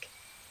strike.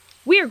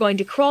 We are going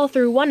to crawl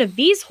through one of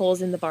these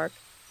holes in the bark,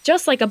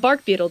 just like a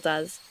bark beetle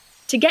does,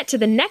 to get to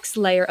the next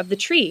layer of the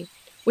tree,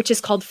 which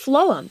is called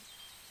phloem.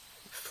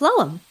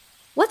 Phloem?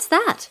 What's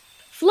that?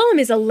 Phloem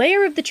is a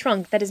layer of the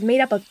trunk that is made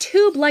up of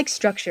tube-like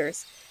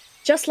structures.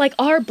 Just like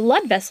our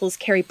blood vessels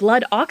carry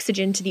blood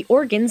oxygen to the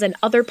organs and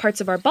other parts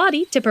of our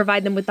body to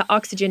provide them with the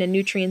oxygen and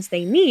nutrients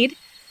they need,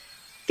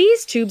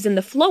 these tubes in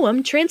the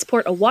phloem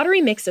transport a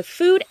watery mix of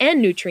food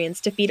and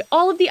nutrients to feed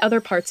all of the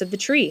other parts of the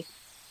tree.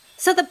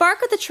 So the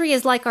bark of the tree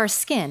is like our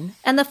skin,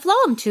 and the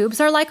phloem tubes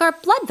are like our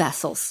blood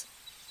vessels.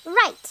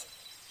 Right.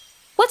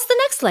 What's the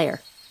next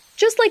layer?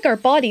 Just like our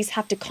bodies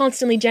have to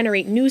constantly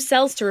generate new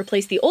cells to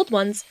replace the old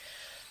ones,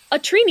 a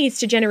tree needs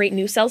to generate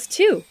new cells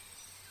too.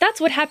 That's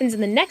what happens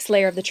in the next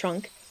layer of the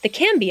trunk, the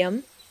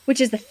cambium,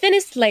 which is the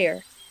thinnest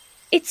layer.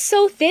 It's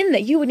so thin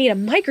that you would need a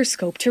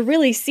microscope to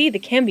really see the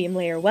cambium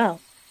layer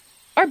well.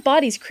 Our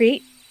bodies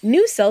create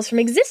new cells from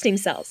existing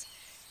cells,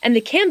 and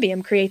the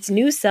cambium creates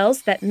new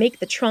cells that make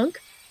the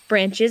trunk,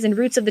 branches, and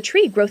roots of the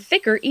tree grow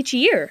thicker each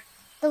year.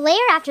 The layer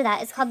after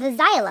that is called the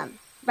xylem.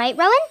 Right,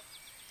 Rowan?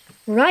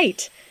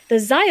 Right. The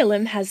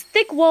xylem has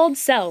thick-walled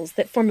cells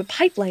that form a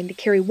pipeline to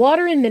carry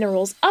water and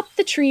minerals up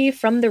the tree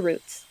from the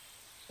roots.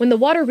 When the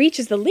water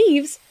reaches the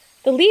leaves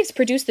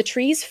produce the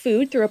tree's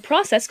food through a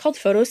process called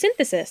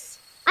photosynthesis.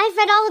 I've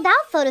read all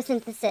about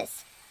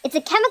photosynthesis. It's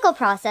a chemical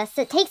process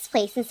that takes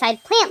place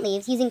inside plant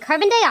leaves using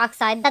carbon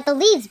dioxide that the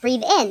leaves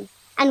breathe in,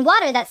 and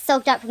water that's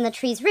soaked up from the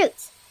tree's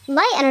roots.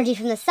 Light energy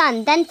from the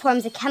sun then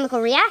forms a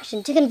chemical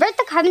reaction to convert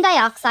the carbon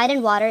dioxide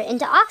and water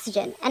into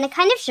oxygen and a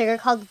kind of sugar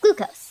called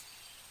glucose.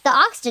 The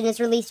oxygen is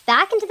released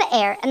back into the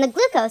air, and the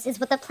glucose is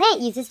what the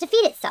plant uses to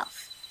feed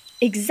itself.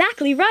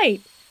 Exactly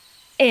right.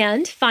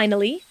 And,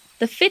 finally,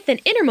 the fifth and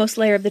innermost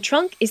layer of the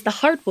trunk is the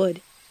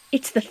heartwood.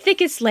 It's the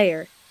thickest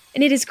layer,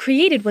 and it is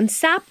created when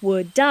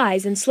sapwood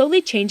dies and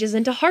slowly changes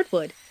into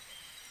heartwood.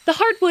 The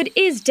heartwood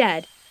is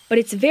dead, but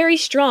it's very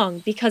strong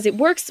because it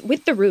works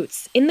with the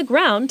roots in the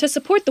ground to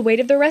support the weight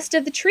of the rest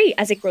of the tree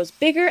as it grows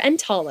bigger and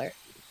taller.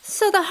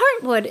 So the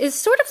heartwood is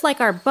sort of like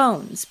our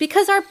bones,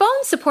 because our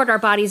bones support our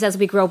bodies as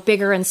we grow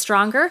bigger and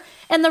stronger,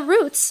 and the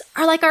roots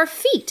are like our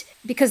feet,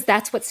 because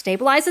that's what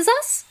stabilizes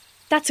us?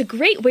 That's a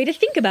great way to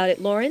think about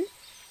it, Lauren.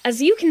 As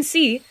you can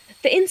see,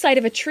 the inside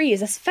of a tree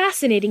is as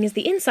fascinating as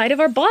the inside of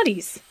our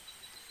bodies.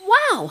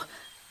 Wow!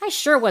 I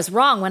sure was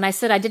wrong when I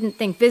said I didn't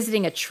think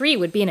visiting a tree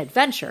would be an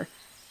adventure.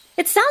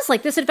 It sounds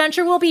like this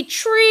adventure will be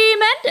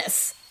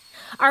tremendous!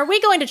 Are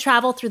we going to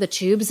travel through the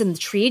tubes in the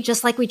tree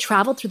just like we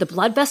traveled through the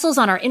blood vessels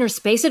on our inner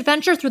space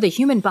adventure through the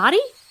human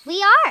body?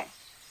 We are.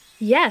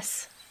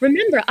 Yes.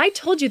 Remember, I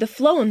told you the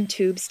phloem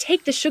tubes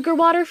take the sugar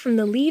water from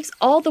the leaves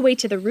all the way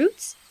to the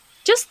roots?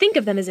 Just think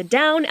of them as a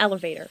down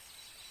elevator.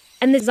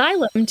 And the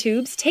xylem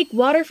tubes take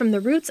water from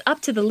the roots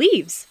up to the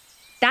leaves.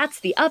 That's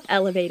the up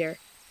elevator.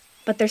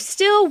 But there's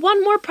still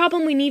one more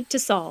problem we need to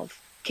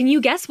solve. Can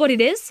you guess what it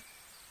is?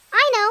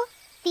 I know.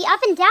 The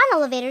up and down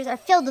elevators are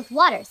filled with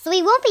water, so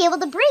we won't be able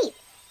to breathe.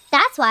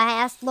 That's why I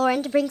asked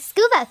Lauren to bring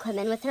scuba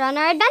equipment with her on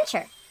our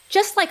adventure.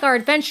 Just like our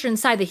adventure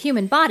inside the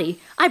human body,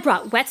 I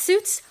brought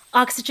wetsuits,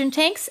 oxygen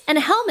tanks, and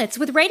helmets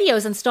with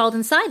radios installed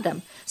inside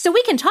them, so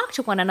we can talk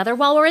to one another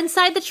while we're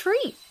inside the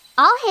tree.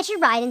 I'll hitch a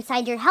ride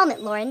inside your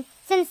helmet, Lauren,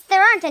 since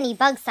there aren't any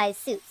bug-sized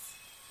suits.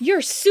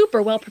 You're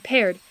super well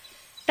prepared.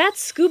 That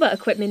scuba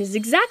equipment is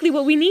exactly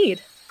what we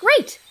need.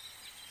 Great!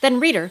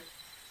 Then, reader,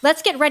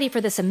 let's get ready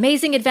for this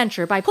amazing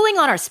adventure by pulling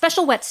on our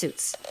special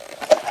wetsuits,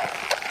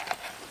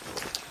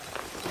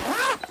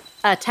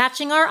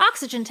 attaching our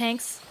oxygen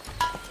tanks,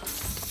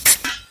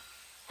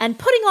 and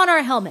putting on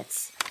our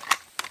helmets.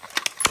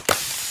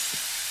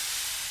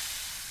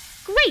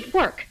 Great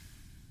work!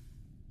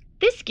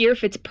 This gear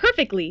fits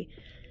perfectly.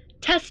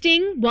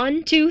 Testing,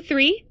 1, 2,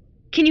 3.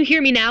 Can you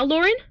hear me now,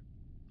 Lauren?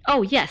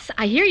 Oh, yes,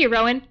 I hear you,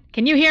 Rowan.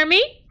 Can you hear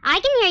me? I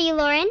can hear you,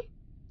 Lauren.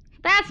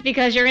 That's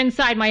because you're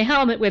inside my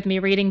helmet with me,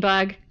 Reading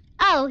Bug.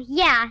 Oh,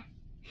 yeah.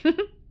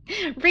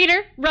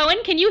 Reader,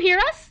 Rowan, can you hear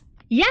us?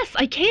 Yes,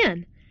 I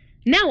can.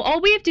 Now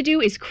all we have to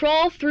do is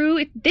crawl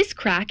through this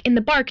crack in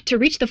the bark to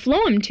reach the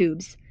phloem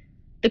tubes.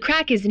 The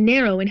crack is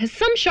narrow and has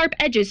some sharp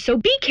edges, so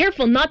be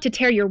careful not to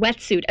tear your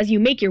wetsuit as you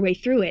make your way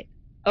through it.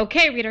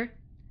 Okay, Reader.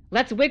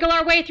 Let's wiggle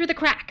our way through the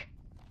crack.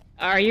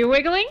 Are you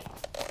wiggling?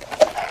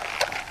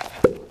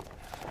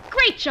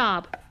 Great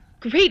job!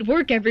 Great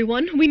work,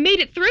 everyone. We made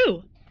it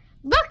through.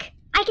 Look,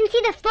 I can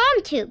see the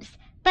phloem tubes.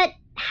 But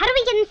how do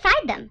we get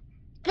inside them?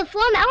 The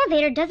phloem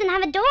elevator doesn't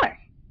have a door.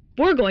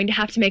 We're going to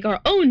have to make our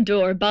own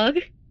door, Bug.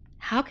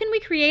 How can we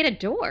create a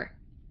door?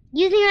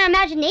 Using our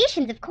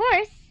imaginations, of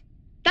course.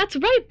 That's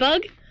right,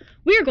 Bug.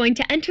 We are going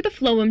to enter the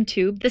phloem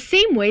tube the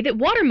same way that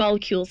water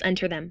molecules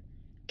enter them,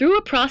 through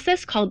a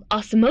process called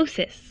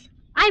osmosis.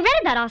 I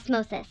read about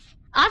osmosis.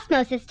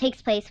 Osmosis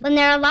takes place when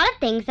there are a lot of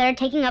things that are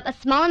taking up a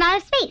small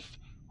amount of space,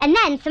 and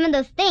then some of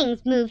those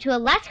things move to a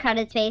less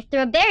crowded space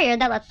through a barrier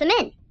that lets them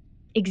in.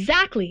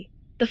 Exactly.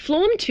 The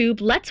phloem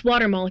tube lets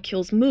water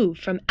molecules move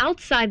from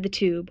outside the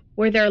tube,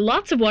 where there are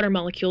lots of water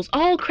molecules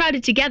all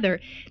crowded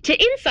together,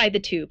 to inside the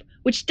tube,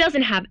 which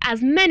doesn't have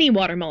as many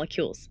water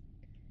molecules.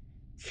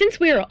 Since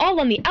we are all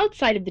on the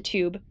outside of the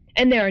tube,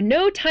 and there are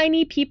no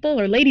tiny people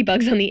or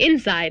ladybugs on the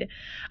inside,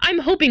 I'm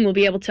hoping we'll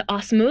be able to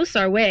osmose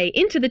our way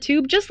into the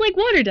tube just like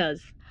water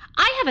does.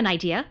 I have an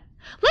idea.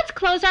 Let's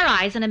close our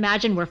eyes and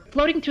imagine we're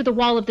floating through the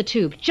wall of the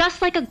tube,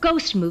 just like a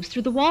ghost moves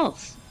through the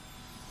walls.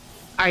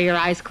 Are your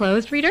eyes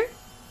closed, Reader?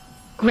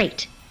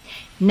 Great.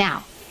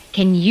 Now,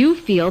 can you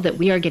feel that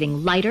we are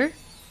getting lighter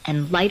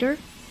and lighter?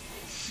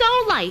 So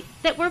light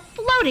that we're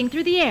floating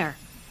through the air.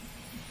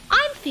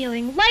 I'm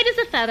feeling light as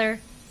a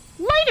feather,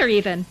 lighter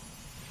even.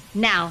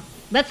 Now,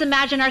 let's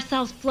imagine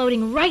ourselves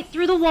floating right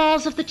through the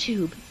walls of the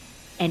tube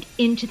and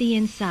into the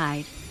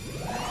inside.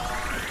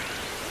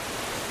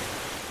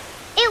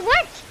 It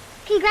worked!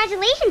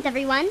 Congratulations,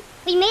 everyone!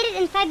 We made it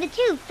inside the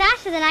tube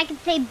faster than I could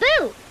say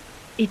boo!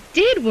 It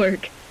did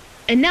work!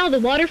 And now the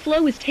water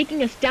flow is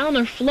taking us down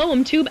our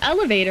phloem tube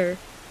elevator.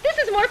 This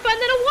is more fun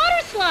than a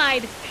water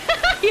slide!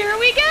 Here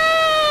we go!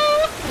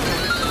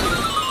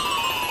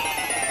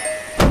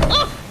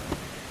 Oh!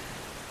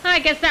 I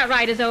guess that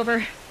ride is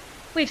over.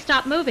 We've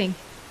stopped moving.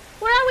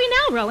 Where are we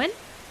now, Rowan?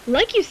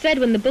 Like you said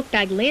when the book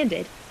bag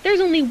landed, there's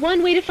only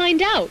one way to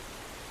find out.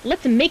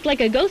 Let's make like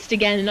a ghost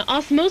again and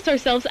osmose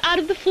ourselves out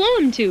of the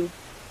phloem tube.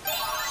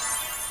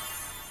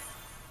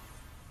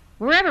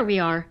 Wherever we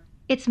are,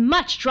 it's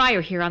much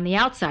drier here on the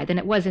outside than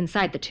it was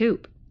inside the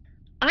tube.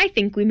 I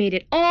think we made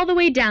it all the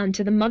way down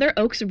to the mother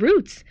oak's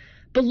roots,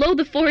 below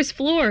the forest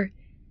floor.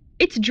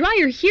 It's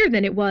drier here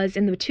than it was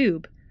in the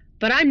tube,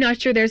 but I'm not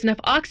sure there's enough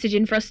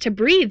oxygen for us to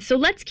breathe, so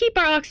let's keep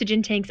our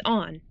oxygen tanks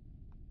on.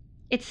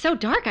 It's so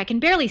dark I can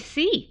barely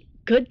see.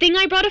 Good thing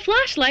I brought a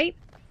flashlight.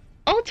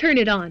 I'll turn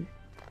it on.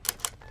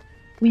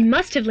 We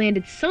must have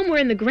landed somewhere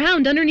in the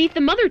ground underneath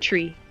the mother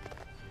tree.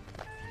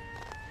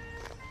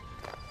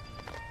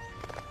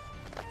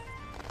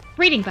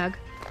 Reading Bug,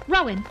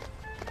 Rowan,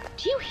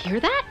 do you hear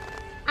that?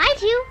 I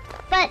do,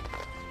 but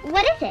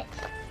what is it?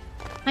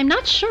 I'm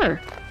not sure,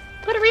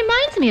 but it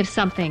reminds me of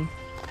something.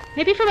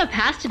 Maybe from a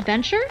past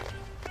adventure?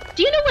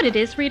 Do you know what it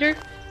is, Reader?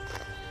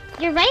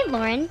 You're right,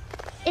 Lauren.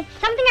 It's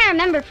something I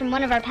remember from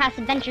one of our past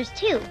adventures,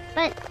 too.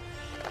 But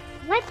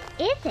what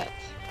is it?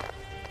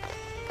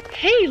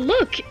 Hey,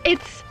 look!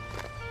 It's...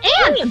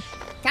 Ants!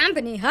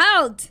 Company,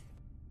 halt!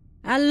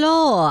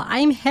 Hello,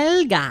 I'm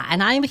Helga,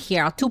 and I'm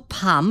here to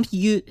pump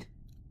you...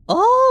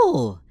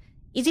 Oh,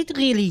 is it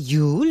really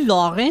you,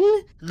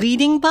 Lauren?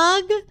 Reading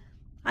Bug?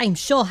 I'm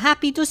so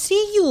happy to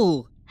see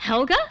you.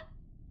 Helga?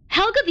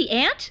 Helga the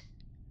ant?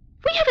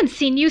 We haven't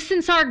seen you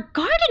since our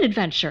garden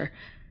adventure.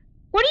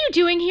 What are you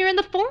doing here in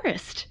the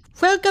forest?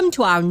 Welcome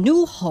to our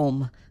new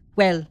home.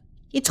 Well,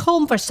 it's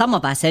home for some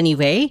of us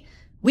anyway.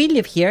 We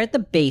live here at the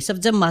base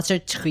of the mother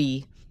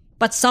tree.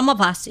 But some of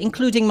us,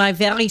 including my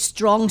very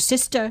strong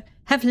sister,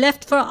 have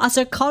left for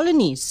other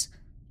colonies.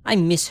 I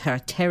miss her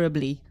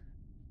terribly.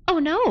 Oh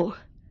no.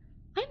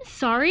 I'm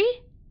sorry.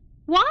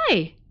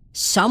 Why?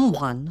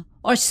 Someone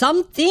or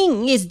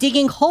something is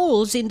digging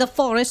holes in the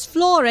forest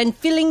floor and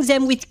filling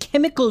them with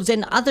chemicals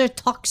and other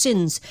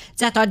toxins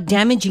that are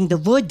damaging the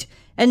wood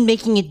and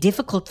making it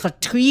difficult for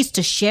trees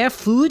to share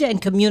food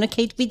and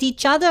communicate with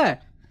each other.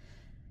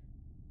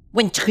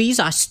 When trees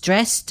are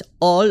stressed,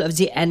 all of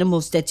the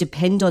animals that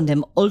depend on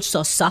them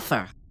also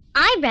suffer.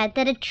 I read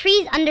that a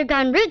tree's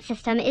underground root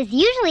system is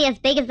usually as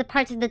big as the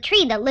parts of the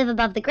tree that live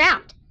above the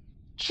ground.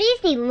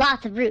 Trees need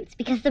lots of roots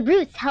because the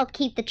roots help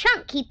keep the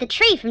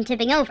tree from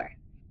tipping over.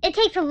 It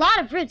takes a lot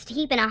of roots to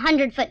keep an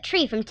 100-foot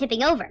tree from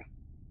tipping over.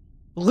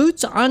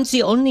 Roots aren't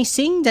the only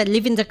thing that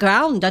live in the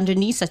ground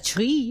underneath a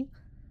tree.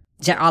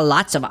 There are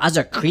lots of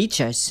other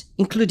creatures,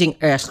 including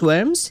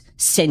earthworms,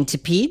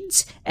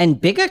 centipedes, and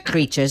bigger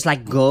creatures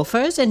like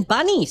gophers and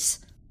bunnies.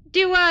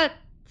 Do,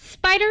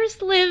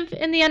 spiders live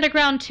in the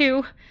underground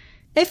too?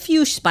 A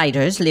few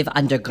spiders live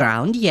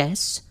underground,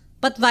 yes.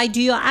 But why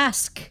do you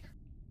ask?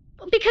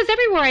 Because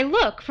everywhere I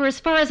look, for as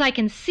far as I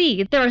can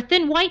see, there are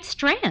thin white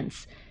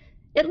strands.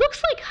 It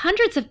looks like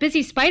hundreds of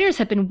busy spiders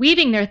have been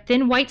weaving their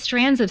thin white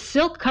strands of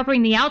silk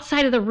covering the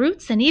outside of the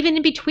roots and even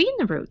in between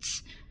the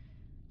roots.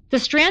 The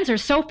strands are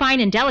so fine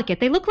and delicate,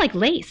 they look like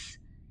lace.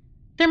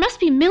 There must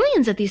be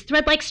millions of these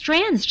thread-like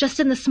strands just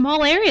in the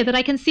small area that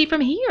I can see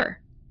from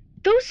here.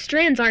 Those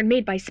strands aren't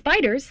made by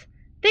spiders.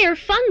 They are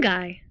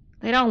fungi.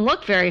 They don't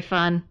look very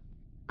fun.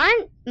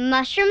 Aren't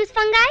mushrooms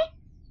fungi?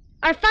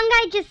 Are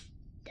fungi just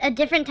a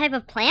different type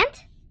of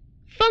plant?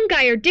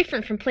 Fungi are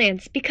different from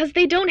plants because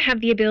they don't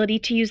have the ability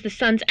to use the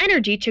sun's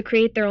energy to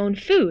create their own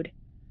food.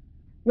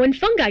 When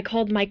fungi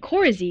called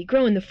mycorrhizae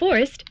grow in the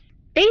forest,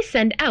 they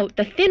send out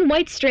the thin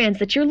white strands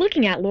that you're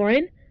looking at,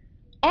 Lauren.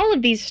 All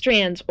of these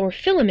strands, or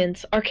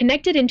filaments, are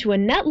connected into a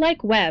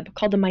net-like web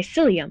called a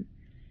mycelium.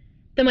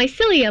 The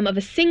mycelium of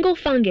a single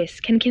fungus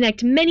can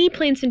connect many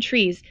plants and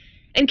trees,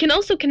 and can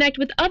also connect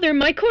with other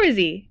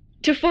mycorrhizae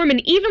to form an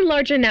even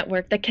larger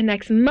network that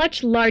connects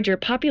much larger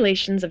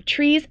populations of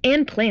trees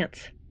and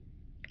plants.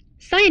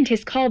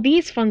 Scientists call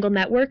these fungal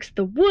networks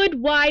the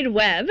Wood Wide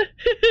Web.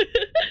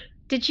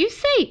 Did you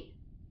say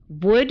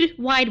Wood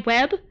Wide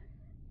Web?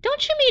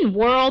 Don't you mean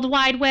World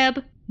Wide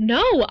Web?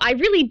 No, I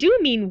really do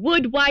mean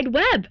Wood Wide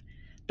Web.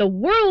 The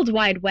World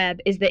Wide Web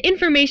is the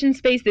information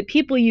space that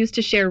people use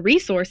to share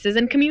resources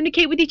and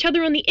communicate with each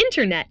other on the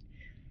internet.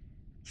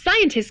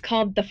 Scientists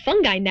called the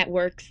fungi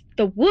networks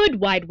the Wood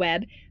Wide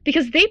Web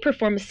because they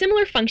perform a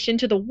similar function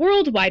to the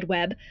World Wide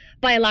Web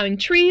by allowing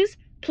trees,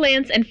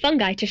 plants, and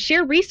fungi to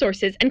share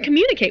resources and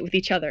communicate with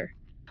each other.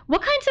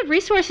 What kinds of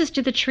resources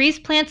do the trees,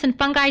 plants, and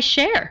fungi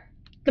share?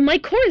 The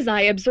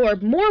mycorrhizae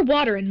absorb more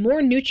water and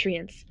more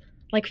nutrients,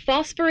 like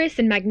phosphorus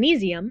and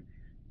magnesium,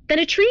 than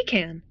a tree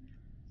can.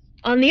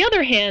 On the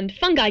other hand,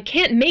 fungi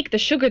can't make the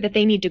sugar that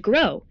they need to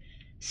grow.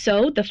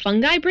 So the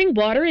fungi bring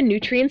water and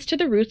nutrients to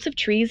the roots of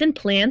trees and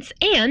plants,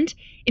 and,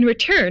 in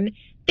return,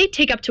 they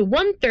take up to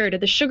 1/3 of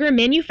the sugar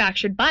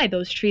manufactured by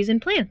those trees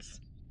and plants.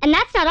 And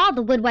that's not all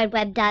the Wood Wide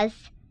Web does.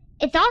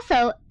 It's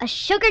also a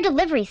sugar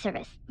delivery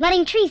service,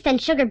 letting trees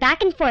send sugar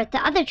back and forth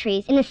to other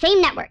trees in the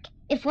same network.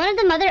 If one of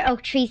the mother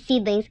oak tree's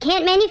seedlings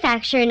can't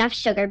manufacture enough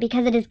sugar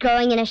because it is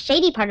growing in a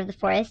shady part of the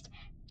forest,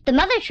 the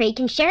mother tree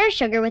can share her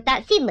sugar with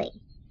that seedling.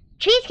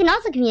 Trees can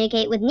also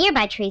communicate with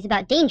nearby trees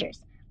about dangers,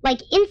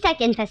 like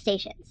insect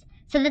infestations,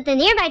 so that the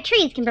nearby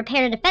trees can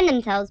prepare to defend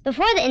themselves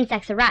before the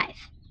insects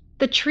arrive.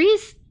 The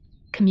trees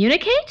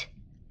communicate?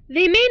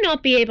 They may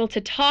not be able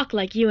to talk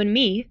like you and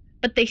me,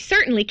 but they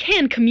certainly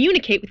can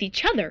communicate with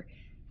each other.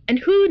 And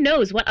who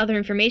knows what other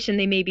information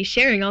they may be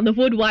sharing on the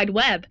Wood Wide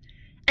Web,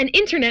 an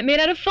internet made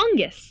out of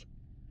fungus.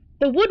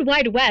 The Wood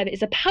Wide Web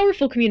is a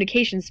powerful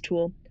communications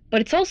tool,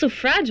 but it's also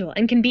fragile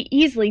and can be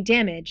easily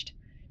damaged.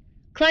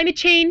 Climate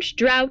change,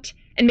 drought,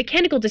 and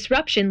mechanical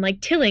disruption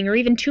like tilling or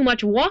even too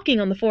much walking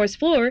on the forest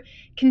floor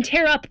can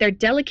tear up their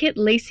delicate,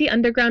 lacy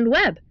underground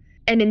web.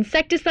 And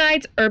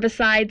insecticides,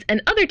 herbicides,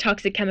 and other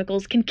toxic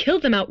chemicals can kill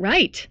them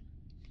outright.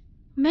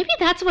 Maybe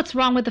that's what's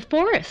wrong with the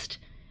forest.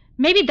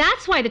 Maybe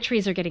that's why the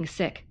trees are getting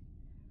sick.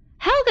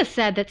 Helga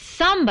said that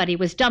somebody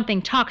was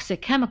dumping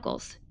toxic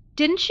chemicals,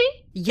 didn't she?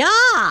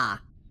 Yeah!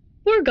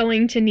 We're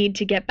going to need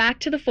to get back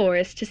to the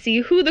forest to see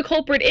who the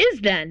culprit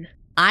is then.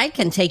 I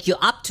can take you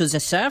up to the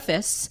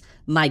surface.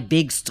 My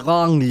big,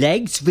 strong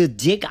legs will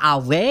dig our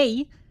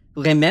way.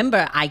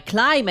 Remember, I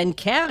climb and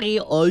carry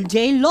all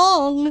day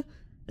long.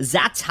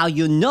 That's how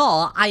you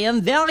know I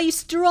am very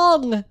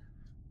strong.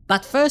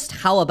 But first,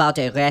 how about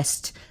a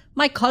rest?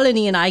 My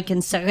colony and I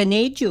can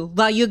serenade you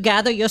while you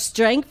gather your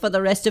strength for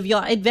the rest of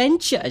your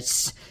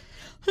adventures.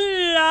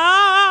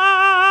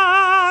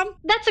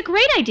 That's a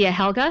great idea,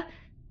 Helga.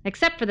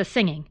 Except for the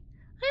singing.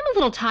 I'm a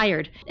little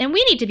tired, and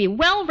we need to be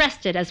well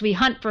rested as we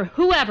hunt for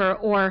whoever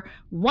or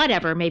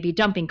whatever may be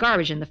dumping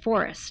garbage in the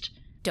forest.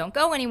 Don't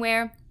go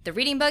anywhere. The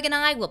Reading Bug and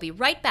I will be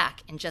right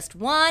back in just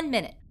 1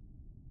 minute.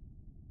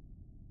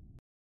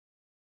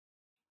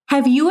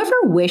 Have you ever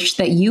wished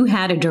that you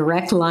had a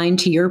direct line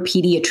to your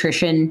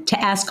pediatrician to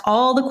ask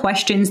all the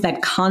questions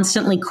that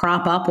constantly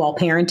crop up while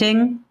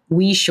parenting?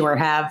 We sure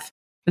have.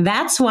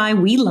 That's why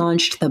we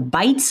launched the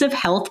Bites of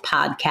Health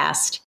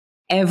podcast.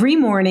 Every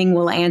morning,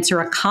 we'll answer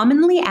a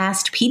commonly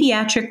asked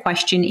pediatric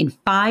question in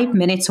 5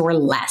 minutes or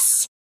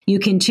less. You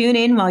can tune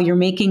in while you're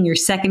making your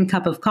second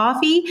cup of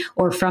coffee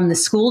or from the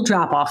school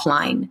drop-off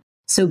line.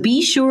 So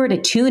be sure to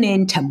tune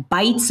in to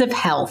Bites of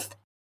Health,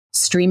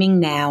 streaming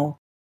now.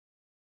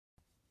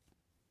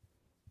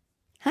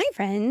 Hi,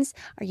 friends.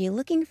 Are you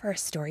looking for a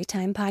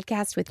storytime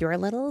podcast with your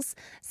littles?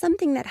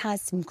 Something that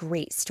has some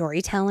great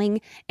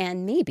storytelling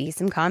and maybe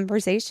some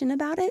conversation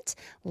about it?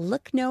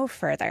 Look no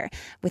further.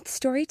 With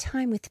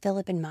Storytime with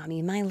Philip and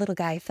Mommy, my little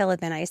guy Philip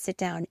and I sit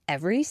down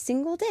every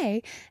single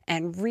day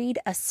and read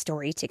a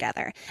story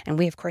together. And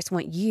we, of course,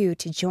 want you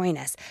to join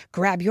us.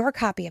 Grab your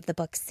copy of the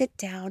book, sit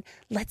down,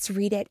 let's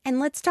read it, and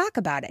let's talk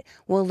about it.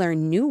 We'll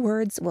learn new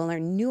words, we'll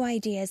learn new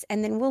ideas,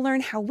 and then we'll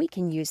learn how we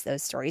can use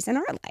those stories in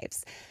our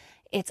lives.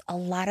 It's a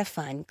lot of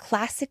fun.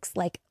 Classics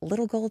like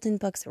Little Golden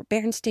Books or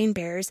Berenstain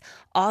Bears,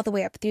 all the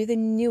way up through the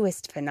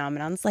newest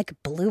phenomenons like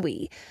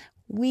Bluey.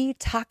 We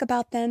talk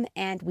about them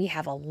and we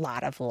have a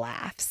lot of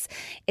laughs.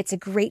 It's a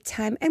great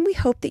time and we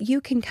hope that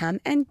you can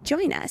come and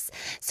join us.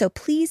 So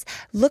please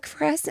look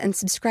for us and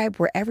subscribe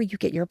wherever you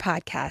get your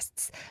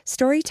podcasts.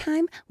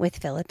 Storytime with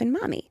Philip and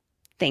Mommy.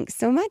 Thanks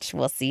so much.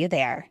 We'll see you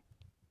there.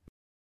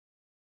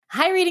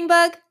 Hi, Reading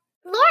Bug.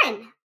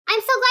 Lauren, I'm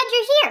so glad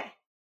you're here.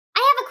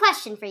 I have a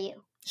question for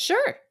you.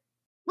 Sure.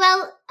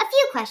 Well, a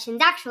few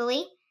questions,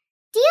 actually.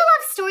 Do you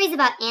love stories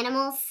about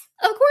animals?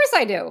 Of course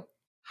I do.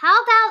 How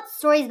about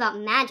stories about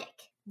magic?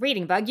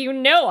 Reading Bug, you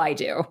know I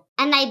do.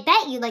 And I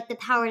bet you like the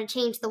power to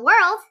change the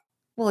world.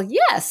 Well,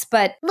 yes,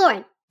 but...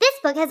 Lauren, this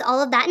book has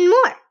all of that and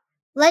more.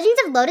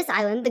 Legends of Lotus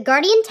Island, The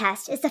Guardian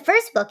Test is the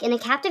first book in a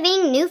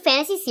captivating new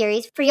fantasy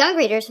series for young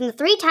readers from the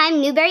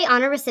 3-time Newbery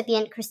Honor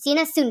recipient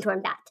Christina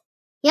Soontornvat.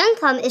 Young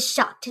Plum is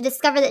shocked to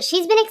discover that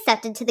she's been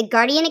accepted to the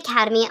Guardian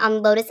Academy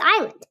on Lotus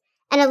Island,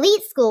 an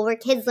elite school where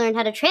kids learn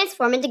how to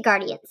transform into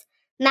guardians,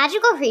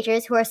 magical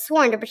creatures who are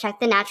sworn to protect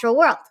the natural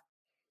world.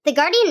 The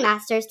Guardian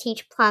Masters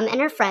teach Plum and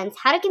her friends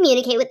how to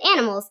communicate with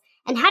animals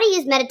and how to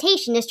use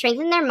meditation to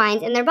strengthen their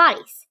minds and their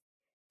bodies.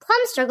 Plum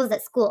struggles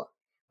at school.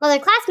 While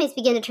their classmates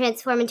begin to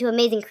transform into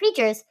amazing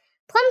creatures,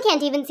 Plum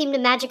can't even seem to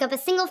magic up a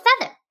single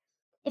feather.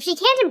 If she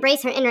can't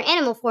embrace her inner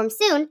animal form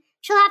soon,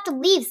 she'll have to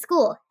leave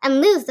school and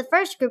lose the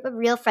first group of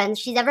real friends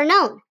she's ever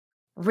known.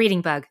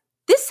 Reading Bug,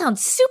 this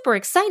sounds super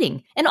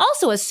exciting and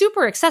also a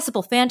super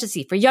accessible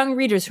fantasy for young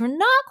readers who are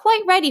not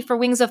quite ready for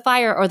Wings of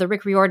Fire or the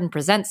Rick Riordan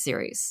Presents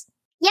series.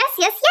 Yes!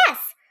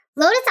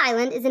 Lotus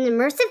Island is an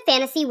immersive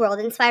fantasy world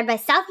inspired by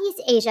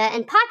Southeast Asia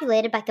and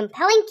populated by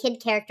compelling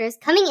kid characters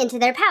coming into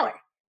their power.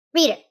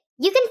 Reader,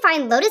 you can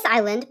find Lotus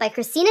Island by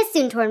Christina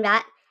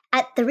Soontornvat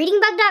at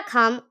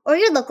thereadingbug.com or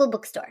your local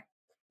bookstore.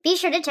 Be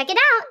sure to check it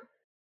out!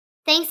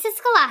 Thanks to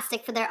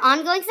Scholastic for their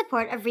ongoing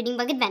support of Reading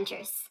Bug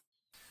Adventures.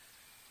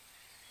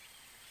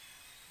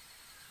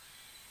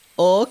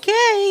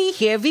 Okay,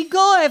 here we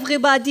go,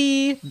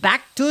 everybody.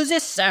 Back to the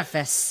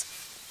surface.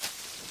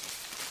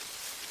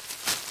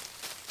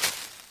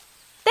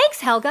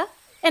 Thanks, Helga.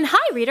 And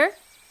hi, reader.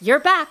 You're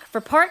back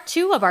for part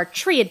 2 of our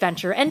tree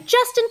adventure, and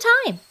just in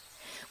time.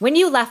 When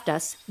you left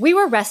us, we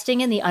were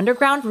resting in the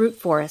underground root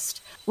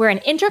forest, where an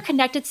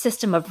interconnected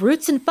system of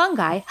roots and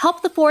fungi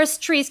help the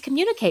forest trees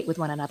communicate with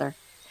one another.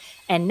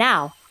 And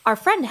now, our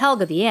friend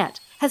Helga the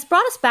ant has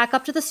brought us back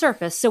up to the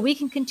surface so we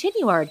can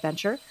continue our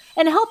adventure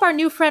and help our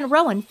new friend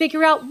Rowan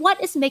figure out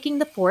what is making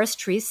the forest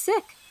trees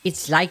sick.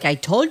 It's like I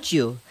told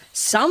you.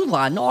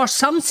 Someone or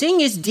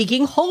something is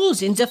digging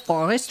holes in the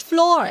forest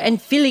floor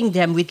and filling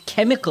them with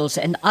chemicals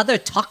and other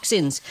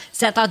toxins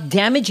that are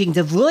damaging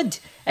the wood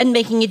and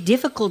making it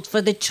difficult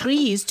for the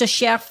trees to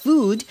share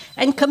food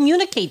and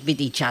communicate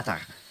with each other.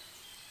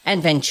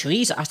 And when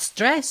trees are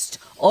stressed,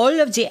 all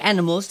of the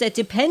animals that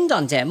depend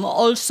on them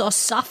also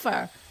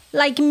suffer,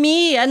 like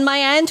me and my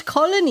ant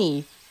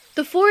colony.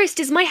 The forest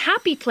is my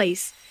happy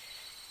place.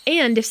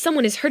 And if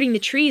someone is hurting the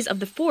trees of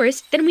the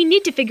forest, then we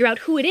need to figure out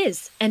who it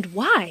is and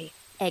why.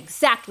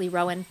 Exactly,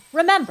 Rowan.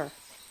 Remember,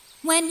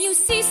 When you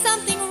see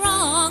something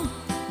wrong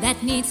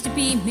that needs to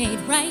be made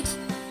right,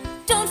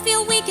 don't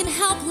feel weak and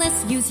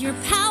helpless, use your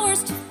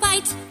powers to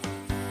fight.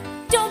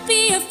 Don't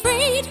be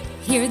afraid,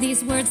 hear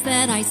these words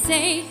that I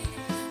say.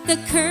 The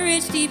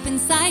courage deep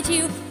inside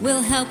you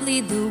will help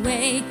lead the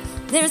way.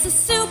 There's a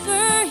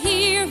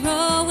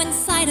superhero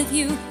inside of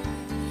you,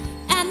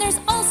 and there's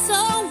also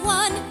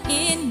one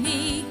in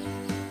me.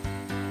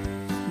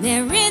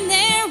 They're in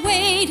there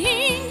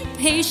waiting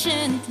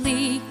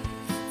patiently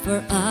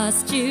for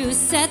us to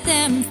set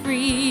them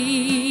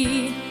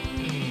free.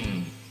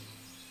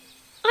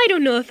 I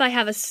don't know if I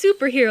have a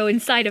superhero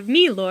inside of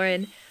me,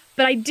 Lauren,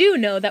 but I do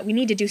know that we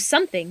need to do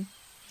something.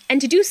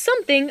 And to do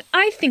something,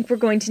 I think we're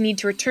going to need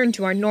to return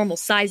to our normal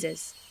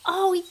sizes.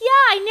 oh yeah,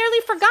 I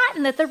nearly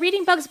forgotten that the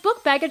Reading Bug's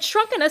book bag had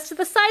shrunken us to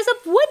the size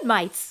of wood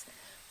mites.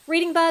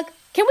 Reading Bug,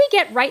 can we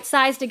get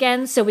right-sized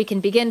again so we can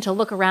begin to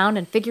look around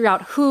and figure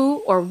out who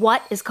or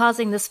what is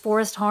causing this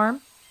forest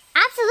harm?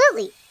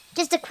 Absolutely.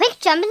 Just a quick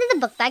jump into the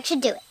book bag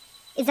should do it.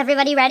 Is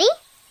everybody ready?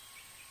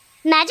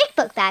 Magic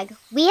Book Bag,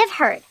 we have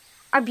heard.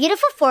 Our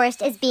beautiful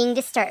forest is being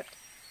disturbed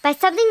by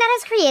something that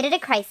has created a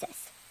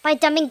crisis, by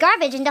dumping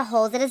garbage into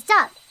holes it has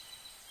dug.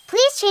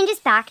 Please change us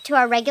back to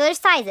our regular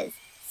sizes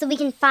so we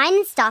can find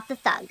and stop the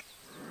thug.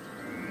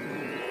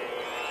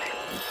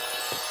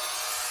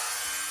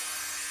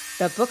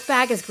 The book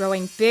bag is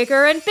growing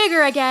bigger and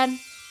bigger again,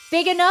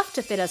 big enough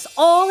to fit us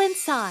all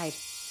inside.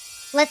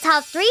 Let's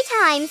hop 3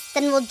 times,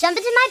 then we'll jump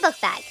into my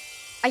book bag.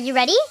 Are you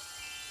ready?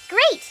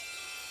 Great!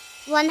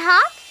 1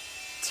 hop,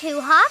 2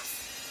 hops,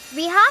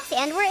 3 hops,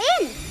 and we're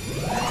in!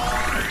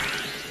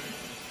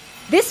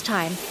 This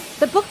time,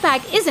 the book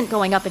bag isn't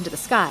going up into the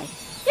sky.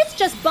 It's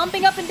just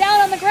bumping up and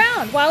down on the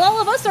ground while all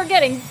of us are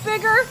getting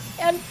bigger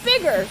and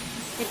bigger.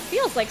 It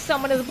feels like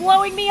someone is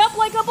blowing me up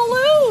like a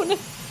balloon.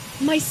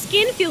 My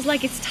skin feels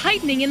like it's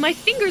tightening and my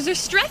fingers are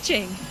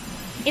stretching.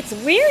 It's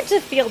weird to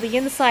feel the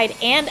inside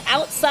and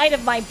outside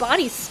of my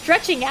body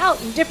stretching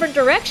out in different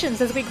directions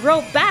as we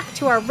grow back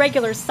to our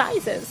regular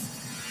sizes.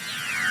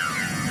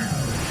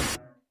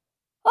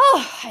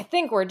 Oh, I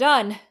think we're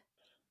done.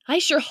 I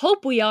sure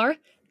hope we are.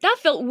 That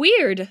felt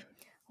weird.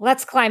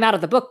 Let's climb out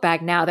of the book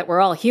bag now that we're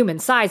all human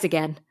size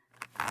again.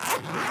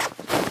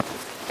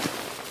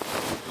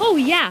 Oh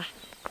yeah,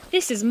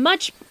 this is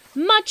much,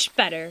 much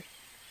better.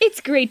 It's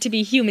great to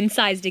be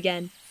human-sized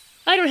again.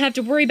 I don't have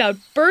to worry about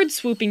birds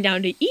swooping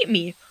down to eat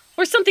me,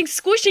 or something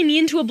squishing me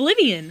into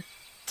oblivion.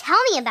 Tell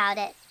me about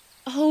it.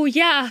 Oh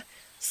yeah,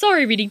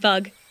 sorry, Reading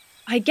Bug.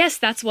 I guess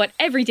that's what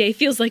every day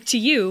feels like to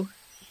you.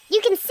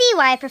 You can see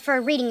why I prefer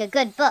reading a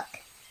good book.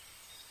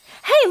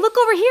 Hey, look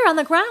over here on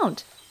the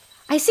ground.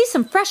 I see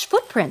some fresh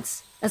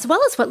footprints, as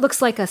well as what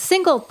looks like a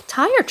single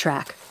tire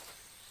track.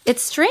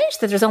 It's strange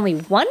that there's only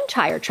one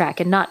tire track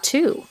and not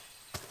two.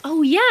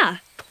 Oh yeah,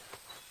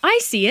 I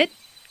see it.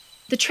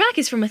 The track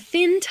is from a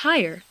thin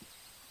tire.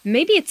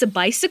 Maybe it's a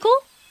bicycle?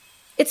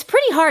 It's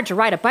pretty hard to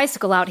ride a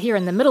bicycle out here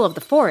in the middle of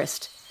the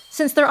forest,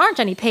 since there aren't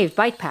any paved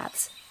bike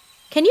paths.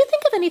 Can you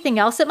think of anything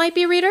else it might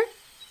be, Reader?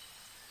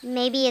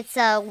 Maybe it's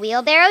a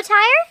wheelbarrow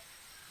tire?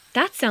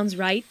 That sounds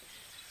right.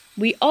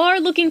 We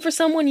are looking for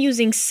someone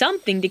using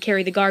something to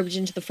carry the garbage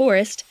into the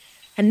forest,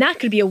 and that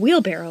could be a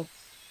wheelbarrow.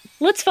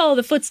 Let's follow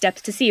the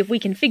footsteps to see if we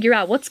can figure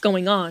out what's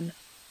going on.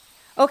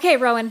 Okay,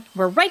 Rowan,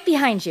 we're right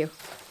behind you.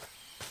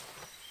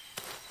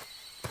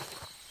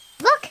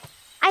 Look!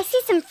 I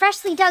see some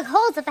freshly dug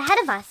holes up ahead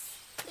of us.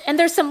 And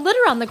there's some litter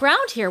on the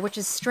ground here, which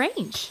is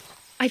strange.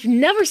 I've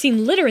never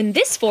seen litter in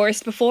this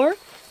forest before.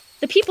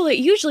 The people that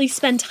usually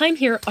spend time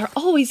here are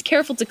always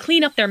careful to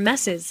clean up their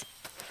messes.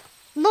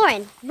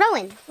 Lauren,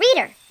 Rowan,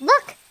 Reader,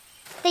 look!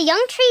 The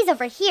young trees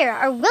over here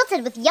are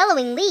wilted with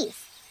yellowing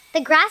leaves.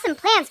 The grass and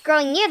plants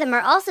growing near them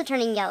are also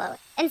turning yellow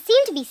and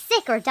seem to be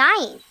sick or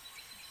dying.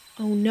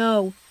 Oh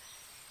no.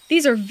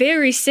 These are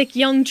very sick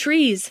young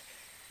trees.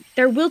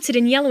 Their wilted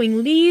and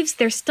yellowing leaves,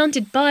 their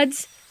stunted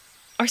buds,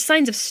 are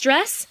signs of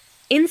stress,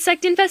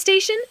 insect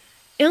infestation,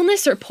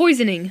 illness, or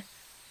poisoning.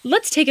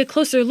 Let's take a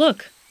closer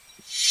look.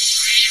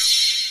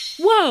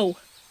 Whoa!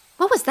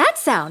 What was that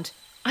sound?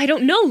 I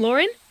don't know,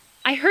 Lauren.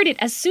 I heard it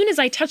as soon as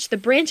I touched the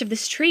branch of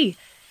this tree,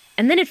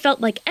 and then it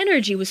felt like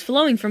energy was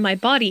flowing from my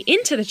body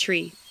into the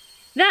tree.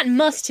 That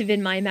must have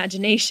been my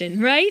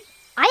imagination, right?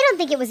 I don't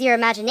think it was your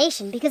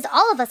imagination because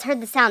all of us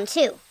heard the sound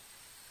too.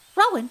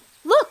 Rowan,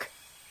 look!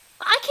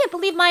 I can't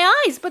believe my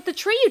eyes, but the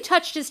tree you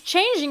touched is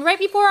changing right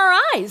before our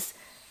eyes.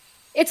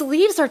 Its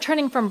leaves are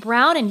turning from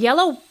brown and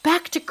yellow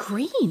back to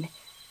green.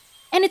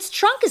 And its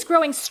trunk is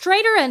growing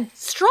straighter and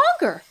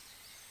stronger.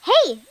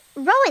 Hey,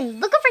 Rowan,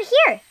 look over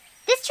here.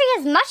 This tree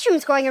has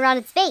mushrooms growing around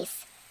its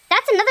base.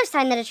 That's another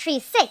sign that a tree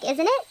is sick,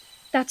 isn't it?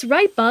 That's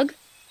right, Bug.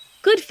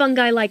 Good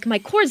fungi like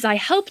mycorrhizae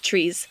help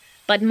trees,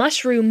 but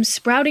mushrooms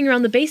sprouting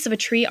around the base of a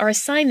tree are a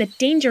sign that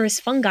dangerous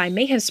fungi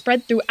may have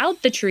spread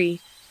throughout the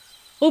tree.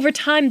 Over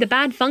time, the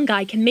bad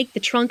fungi can make the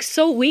trunk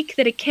so weak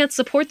that it can't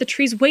support the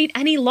tree's weight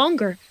any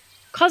longer,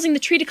 causing the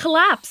tree to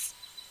collapse.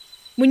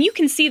 When you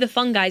can see the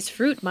fungi's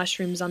fruit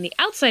mushrooms on the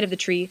outside of the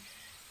tree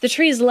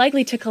is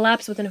likely to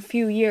collapse within a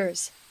few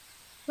years.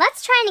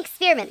 Let's try an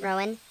experiment,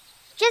 Rowan.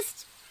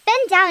 Just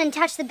bend down and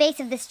touch the base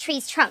of this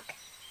tree's trunk.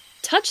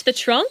 Touch the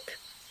trunk?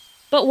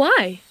 But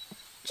why?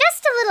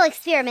 Just a little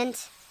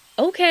experiment.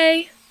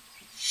 Okay.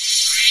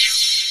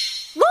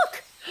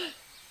 Look!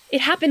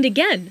 It happened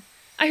again.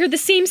 I heard the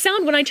same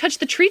sound when I touched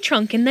the tree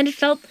trunk, and then it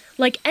felt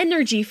like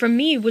energy from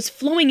me was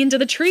flowing into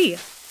the tree.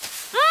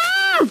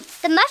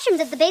 The mushrooms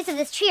at the base of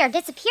this tree are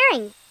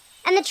disappearing,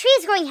 and the tree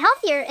is growing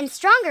healthier and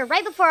stronger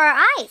right before our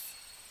eyes.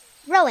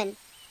 Rowan,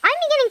 I'm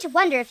beginning to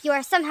wonder if you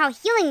are somehow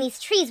healing these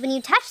trees when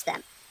you touch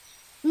them.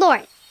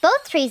 Lauren,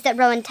 both trees that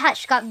Rowan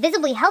touched got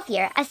visibly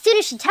healthier as soon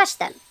as she touched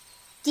them.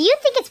 Do you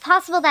think it's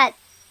possible that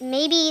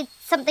maybe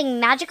something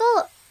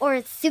magical or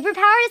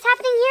superpowered is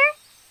happening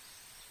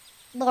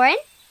here? Lauren?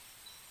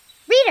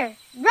 Reader,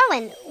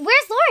 Rowan,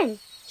 where's Lauren?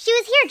 She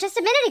was here just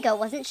a minute ago,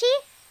 wasn't she?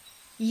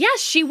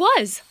 Yes, she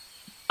was.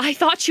 I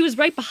thought she was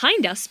right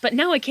behind us, but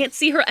now I can't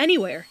see her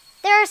anywhere.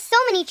 There are so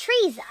many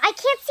trees, I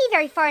can't see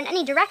very far in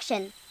any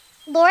direction.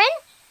 Lauren?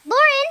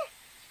 Lauren?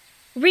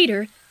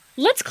 Reader,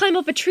 let's climb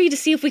up a tree to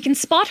see if we can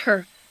spot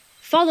her.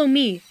 Follow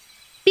me.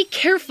 Be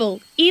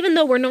careful, even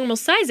though we're normal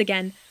size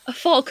again, a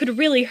fall could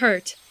really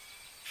hurt.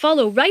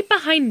 Follow right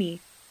behind me.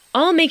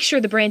 I'll make sure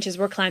the branches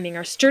we're climbing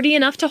are sturdy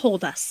enough to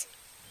hold us.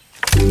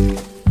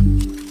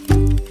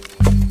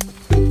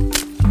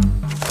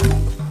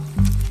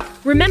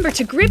 Remember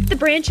to grip the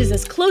branches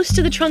as close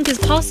to the trunk as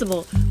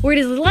possible, where it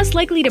is less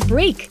likely to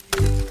break.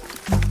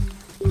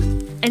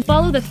 And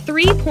follow the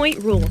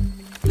 3-point rule.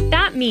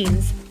 That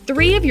means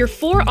 3 of your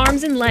 4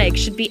 arms and legs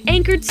should be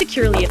anchored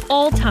securely at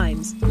all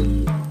times,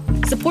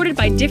 supported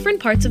by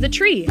different parts of the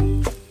tree.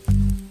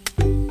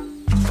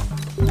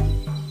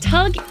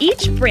 Tug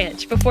each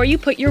branch before you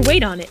put your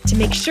weight on it to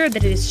make sure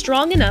that it is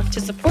strong enough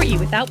to support you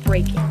without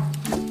breaking.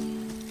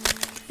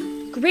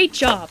 Great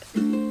job!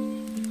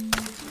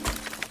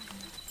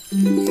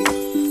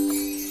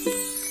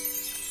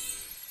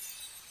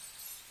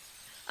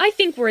 I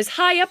think we're as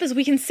high up as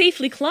we can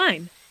safely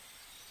climb.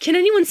 Can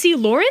anyone see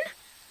Lauren?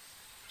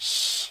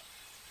 Shh!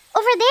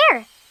 Over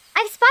there!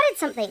 I've spotted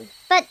something,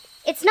 but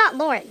it's not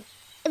Lauren.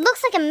 It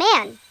looks like a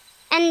man,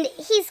 and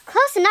he's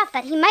close enough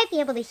that he might be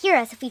able to hear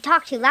us if we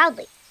talk too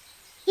loudly.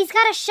 He's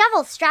got a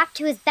shovel strapped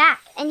to his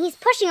back, and he's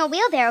pushing a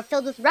wheelbarrow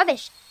filled with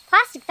rubbish,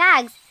 plastic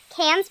bags,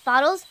 cans,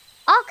 bottles,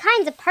 all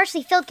kinds of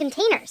partially filled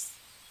containers.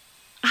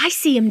 I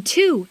see him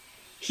too.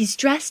 He's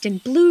dressed in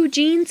blue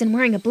jeans and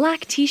wearing a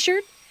black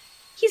t-shirt.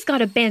 He's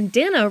got a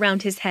bandana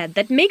around his head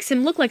that makes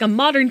him look like a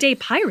modern-day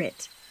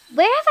pirate.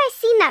 Where have I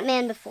seen that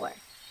man before?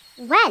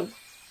 When?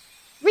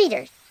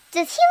 Reader,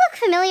 does he look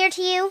familiar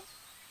to you?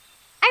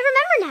 I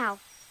remember now.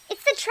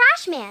 It's the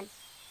Trash Man.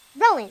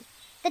 Rowan,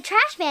 the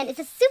Trash Man is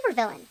a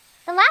supervillain.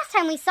 The last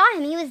time we saw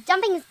him, he was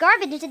dumping his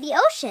garbage into the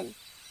ocean.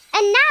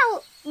 And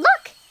now,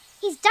 look!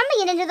 He's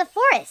dumping it into the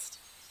forest.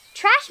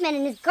 Trash Man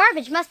and his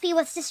garbage must be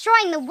what's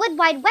destroying the wood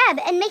wide web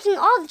and making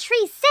all the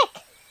trees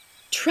sick.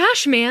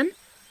 Trash Man?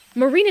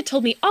 Marina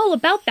told me all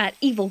about that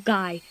evil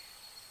guy.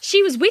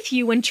 She was with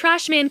you when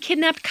Trash Man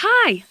kidnapped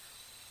Kai.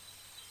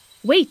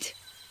 Wait,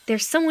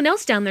 there's someone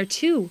else down there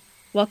too,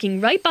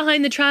 walking right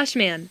behind the Trash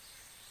Man.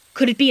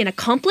 Could it be an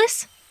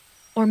accomplice?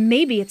 Or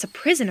maybe it's a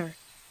prisoner.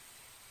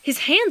 His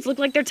hands look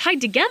like they're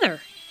tied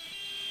together.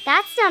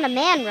 That's not a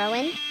man,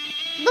 Rowan.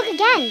 Look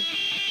again.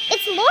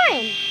 It's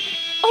Lauren.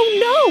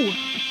 Oh no!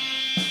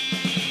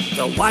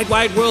 The wide,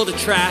 wide world of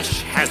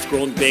trash has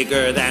grown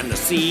bigger than the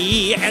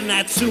sea, and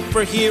that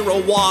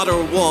superhero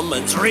water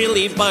woman's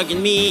really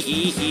bugging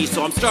me.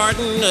 So I'm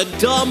starting a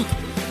dump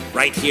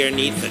right here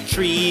neath the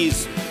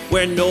trees,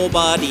 where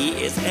nobody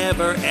is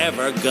ever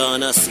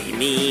gonna see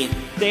me.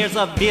 There's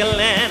a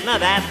villain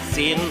that's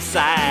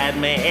inside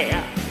me,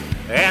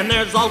 and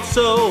there's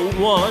also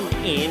one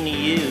in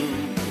you.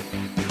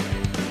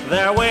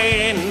 They're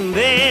waiting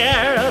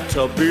there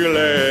to be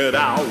let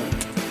out.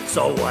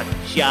 So what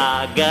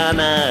ya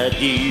gonna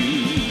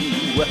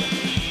do? Look!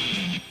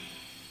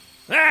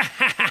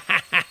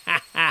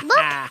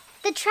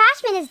 The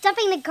trash man is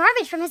dumping the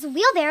garbage from his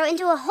wheelbarrow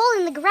into a hole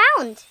in the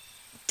ground.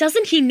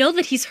 Doesn't he know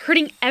that he's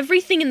hurting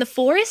everything in the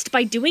forest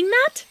by doing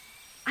that?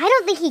 I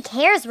don't think he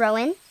cares,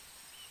 Rowan.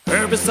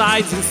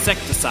 Herbicides,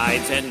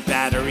 insecticides, and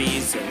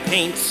batteries and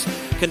paints.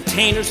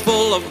 Containers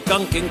full of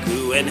gunk and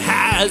goo and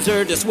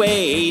hazardous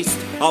waste.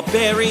 I'll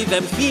bury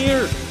them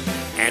here,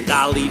 and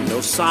I'll leave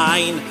no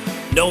sign.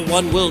 No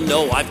one will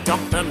know I've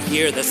dumped them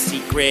here, the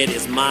secret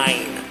is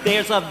mine.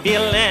 There's a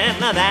villain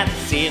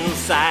that's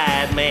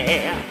inside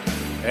me,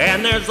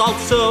 and there's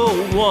also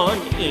one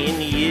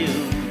in you.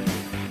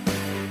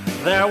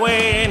 They're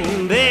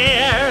waiting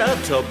there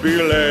to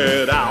be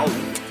let out.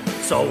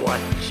 So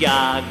what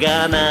ya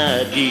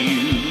gonna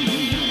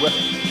do?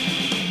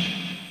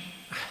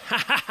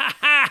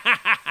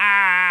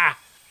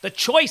 The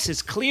choice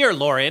is clear,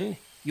 Lauren.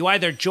 You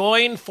either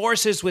join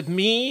forces with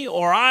me,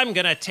 or I'm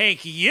gonna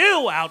take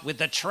you out with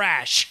the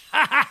trash.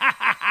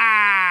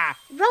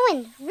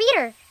 Rowan,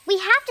 reader, we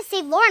have to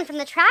save Lauren from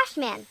the trash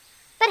man.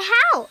 But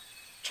how?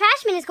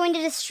 Trashman is going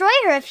to destroy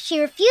her if she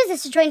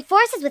refuses to join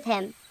forces with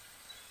him.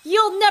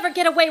 You'll never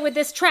get away with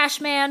this, Trash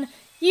Man.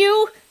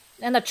 You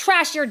and the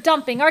trash you're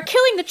dumping are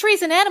killing the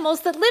trees and animals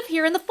that live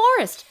here in the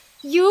forest.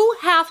 You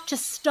have to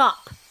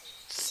stop.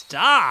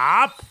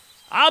 Stop?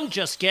 I'm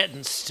just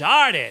getting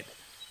started.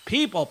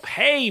 People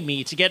pay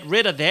me to get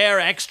rid of their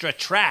extra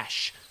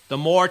trash. The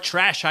more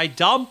trash I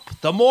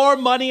dump, the more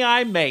money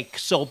I make,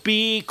 so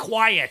be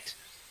quiet.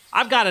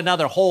 I've got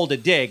another hole to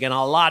dig and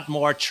a lot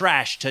more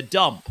trash to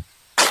dump.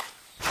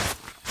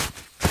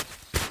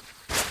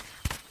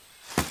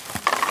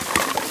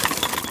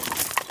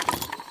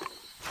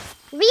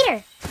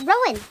 Reader,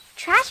 Rowan,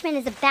 Trashman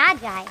is a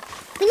bad guy.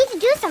 We need to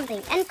do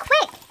something, and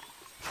quick.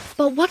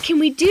 But what can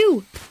we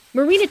do?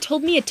 Marina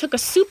told me it took a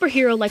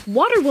superhero like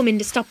Water Woman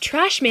to stop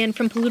Trash Man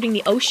from polluting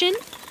the ocean.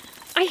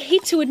 I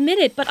hate to admit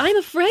it, but I'm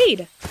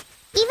afraid.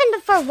 Even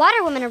before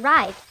Water Woman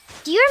arrived,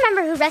 do you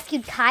remember who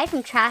rescued Kai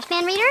from Trash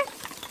Man, Reader?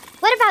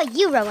 What about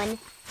you, Rowan?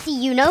 Do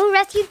you know who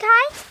rescued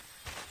Kai?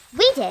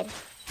 We did.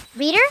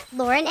 Reader,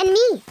 Lauren, and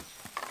me.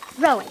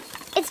 Rowan,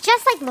 it's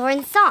just like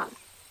Lauren's song.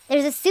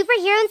 There's a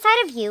superhero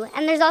inside of you,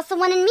 and there's also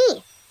one in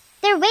me.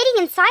 They're waiting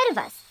inside of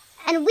us,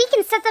 and we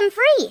can set them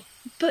free.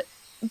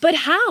 But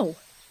how?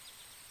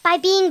 By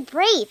being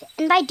brave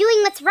and by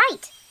doing what's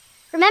right.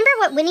 Remember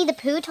what Winnie the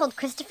Pooh told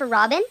Christopher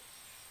Robin?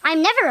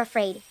 I'm never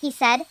afraid, he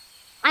said.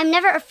 I'm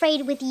never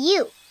afraid with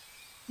you.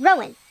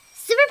 Rowan,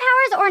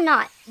 superpowers or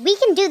not, we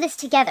can do this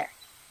together.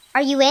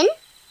 Are you in?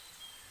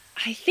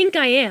 I think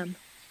I am.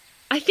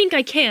 I think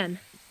I can.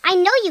 I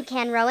know you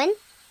can, Rowan.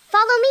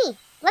 Follow me.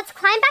 Let's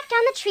climb back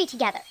down the tree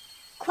together.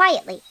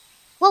 Quietly.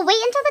 We'll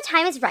wait until the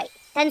time is right,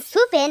 then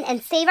swoop in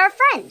and save our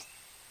friend.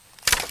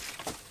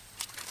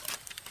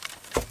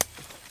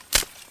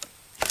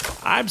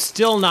 I'm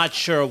still not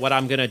sure what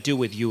I'm gonna do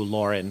with you,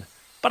 Lauren.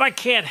 But I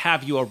can't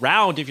have you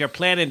around if you're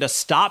planning to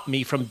stop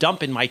me from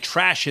dumping my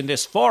trash in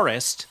this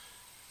forest.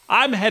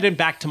 I'm heading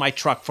back to my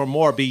truck for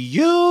more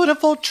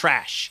beautiful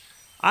trash.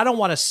 I don't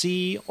want to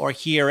see or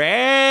hear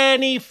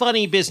any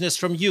funny business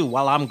from you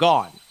while I'm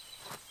gone.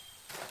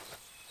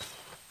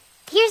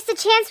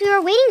 chance we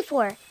were waiting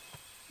for.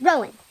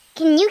 Rowan,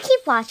 can you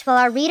keep watch while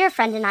our reader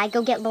friend and I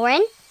go get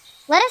Lauren?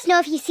 Let us know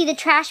if you see the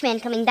trash man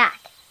coming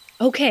back.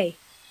 Okay,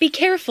 be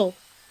careful.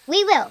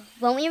 We will,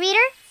 won't we, reader?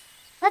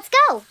 Let's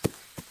go.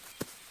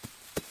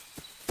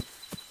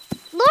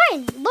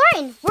 Lauren,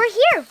 we're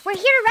here. We're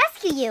here to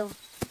rescue you.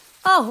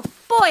 Oh,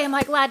 boy, am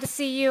I glad to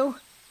see you.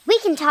 We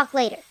can talk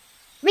later.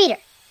 Reader,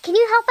 can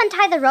you help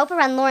untie the rope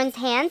around Lauren's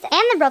hands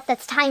and the rope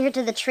that's tying her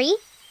to the tree?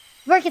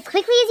 Work as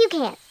quickly as you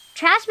can.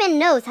 Trashman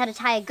knows how to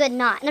tie a good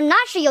knot, and I'm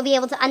not sure you'll be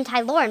able to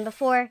untie Lauren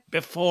before...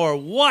 Before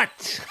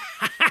what?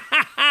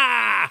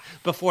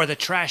 Before the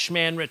trash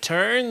man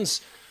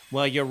returns?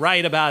 Well, you're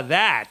right about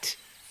that.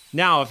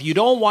 Now, if you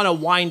don't want to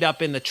wind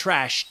up in the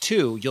trash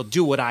too, you'll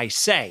do what I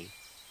say.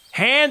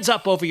 Hands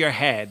up over your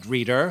head,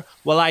 reader,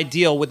 while I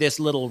deal with this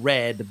little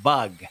red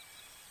bug.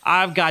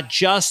 I've got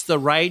just the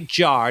right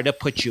jar to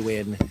put you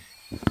in.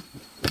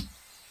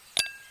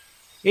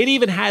 It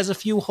even has a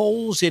few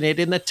holes in it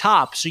in the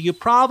top, so you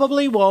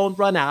probably won't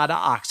run out of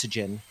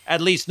oxygen. At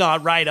least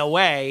not right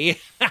away.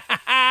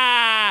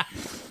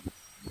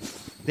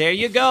 There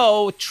you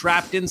go,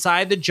 trapped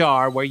inside the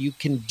jar where you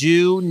can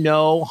do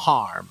no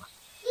harm.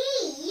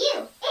 Hey,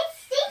 you! It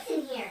stinks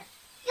in here.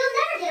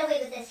 You'll never get away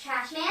with this,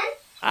 trash man.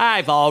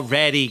 I've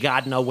already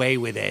gotten away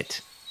with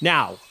it.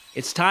 Now,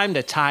 it's time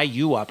to tie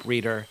you up,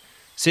 reader.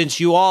 Since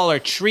you all are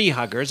tree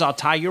huggers, I'll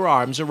tie your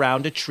arms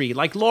around a tree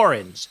like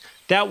Lauren's.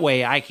 That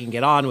way I can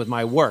get on with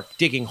my work,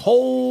 digging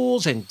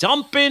holes and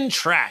dumping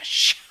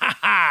trash. Ha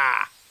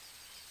ha!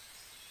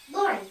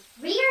 Lauren,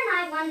 Reader and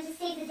I wanted to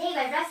save the day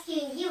by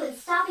rescuing you and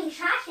stopping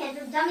Trashman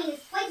from dumping his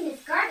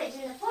poisonous garbage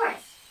in the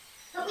forest.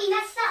 But we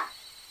messed up,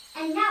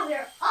 and now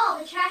we're all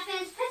the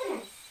Trashman's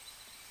prisoners.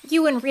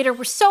 You and Reader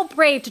were so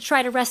brave to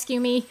try to rescue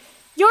me.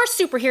 You're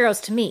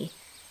superheroes to me.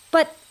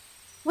 But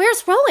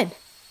where's Rowan?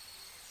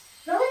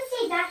 Rowan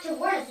stayed back to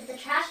warn us that the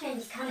Trashman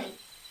was coming,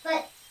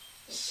 but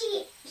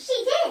she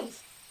didn't.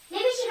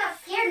 Maybe she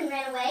got scared and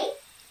ran away.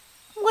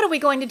 What are we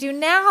going to do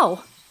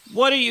now?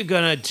 What are you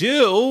gonna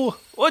do?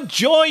 Well,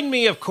 join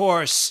me, of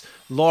course.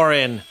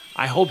 Lauren,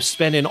 I hope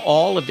spending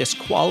all of this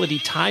quality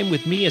time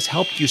with me has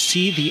helped you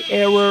see the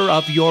error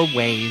of your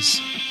ways.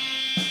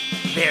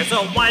 There's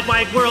a wide,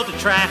 wide world of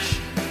trash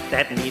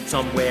that needs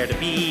somewhere to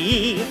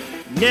be.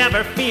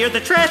 Never fear,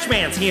 the trash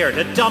man's here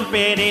to dump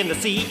it in the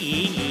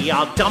sea.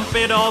 I'll dump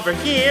it over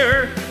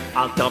here,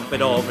 I'll dump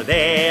it over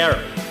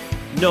there.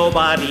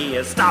 Nobody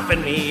is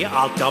stopping me,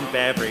 I'll dump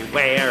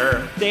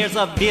everywhere. There's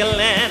a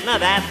villain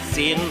that's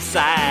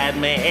inside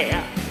me,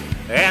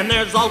 and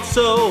there's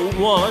also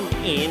one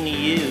in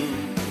you.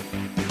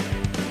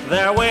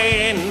 They're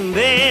waiting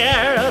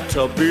there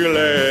to be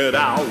let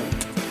out.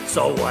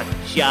 So what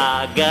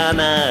ya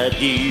gonna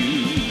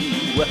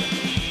do?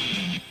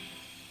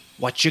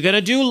 What you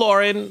gonna do,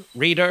 Lauren?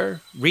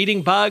 Reader?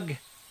 Reading bug?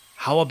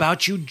 How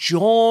about you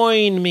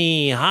join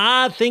me,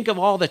 huh? Think of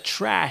all the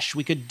trash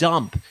we could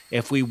dump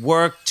if we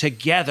worked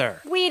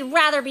together. We'd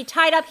rather be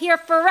tied up here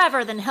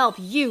forever than help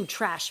you,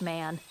 trash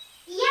man.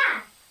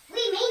 Yeah,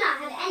 we may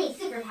not have any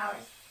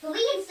superpowers, but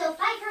we can still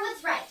fight for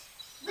what's right.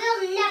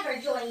 We'll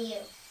never join you.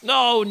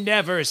 No,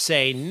 never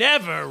say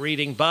never,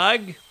 reading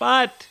bug.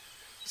 But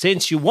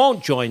since you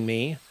won't join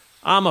me,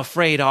 I'm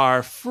afraid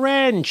our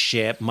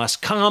friendship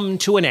must come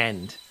to an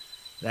end.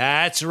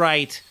 That's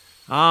right.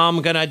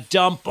 I'm gonna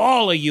dump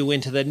all of you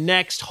into the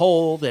next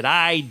hole that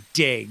I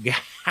dig.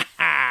 Ha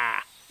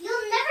ha!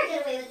 You'll never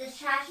get away with this,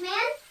 trash man.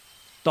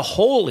 The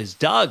hole is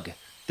dug.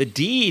 The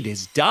deed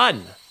is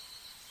done.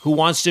 Who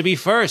wants to be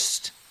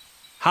first?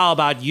 How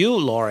about you,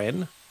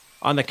 Lauren?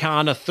 On the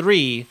count of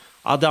 3,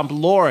 I'll dump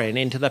Lauren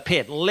into the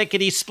pit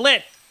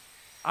lickety-split.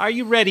 Are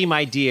you ready,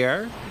 my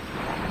dear?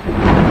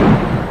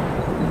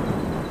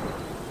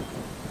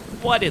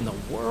 What in the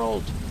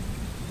world?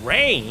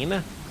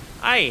 Rain?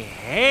 I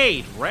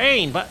hate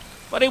rain, but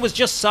it was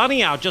just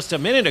sunny out just a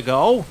minute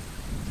ago.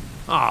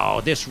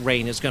 Oh, this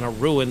rain is going to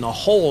ruin the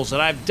holes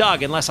that I've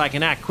dug unless I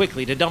can act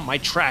quickly to dump my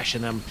trash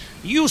in them.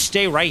 You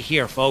stay right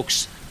here,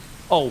 folks.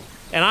 Oh,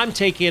 and I'm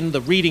taking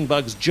the reading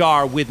bug's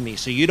jar with me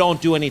so you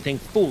don't do anything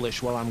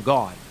foolish while I'm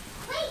gone.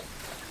 Wait,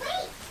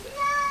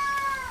 no!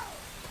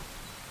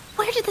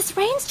 Where did this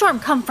rainstorm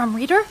come from,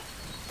 Reader?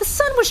 The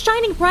sun was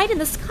shining bright and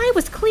the sky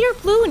was clear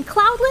blue and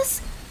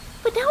cloudless,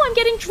 but now I'm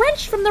getting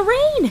drenched from the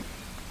rain.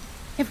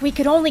 If we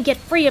could only get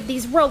free of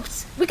these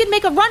ropes, we could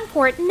make a run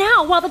for it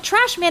now while the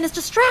trash man is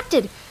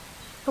distracted.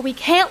 But we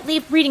can't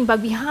leave Reading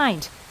Bug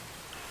behind.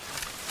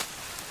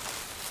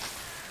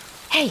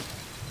 Hey,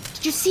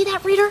 did you see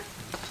that, Reader?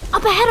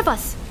 Up ahead of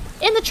us,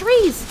 in the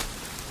trees.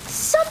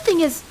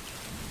 Something is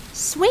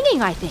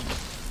swinging, I think.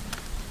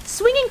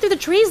 Swinging through the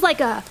trees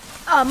like a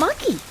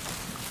monkey.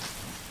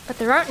 But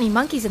there aren't any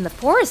monkeys in the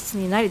forests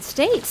in the United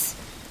States.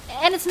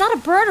 And it's not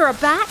a bird or a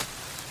bat.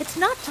 It's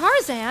not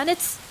Tarzan,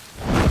 It's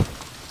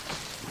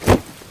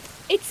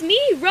me,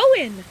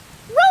 Rowan!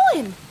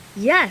 Rowan!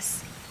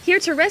 Yes, here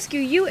to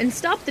rescue you and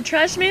stop the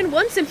trash man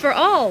once and for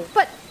all.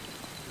 But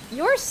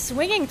you're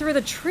swinging through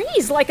the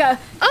trees like a...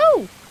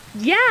 Oh,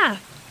 yeah,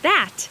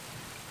 that.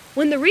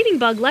 When the reading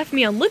bug left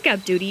me on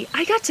lookout duty,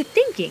 I got to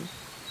thinking.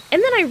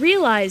 And then I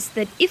realized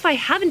that if I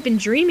haven't been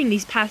dreaming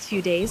these past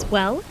few days,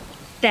 well,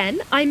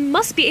 then I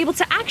must be able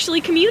to actually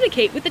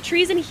communicate with the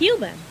trees and heal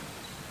them.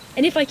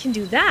 And if I can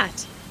do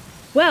that,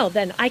 well,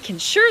 then I can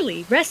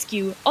surely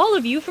rescue all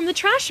of you from the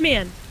trash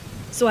man.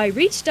 So I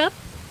reached up,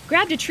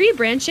 grabbed a tree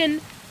branch,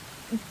 and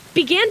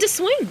began to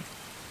swing.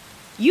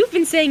 You've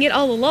been saying it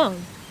all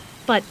along,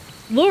 but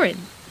Lauren,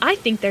 I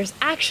think there's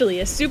actually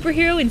a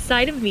superhero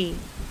inside of me.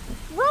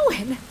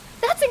 Rowan,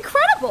 that's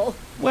incredible!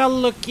 Well,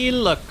 looky,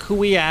 look who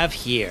we have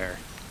here.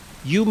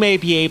 You may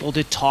be able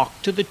to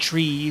talk to the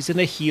trees and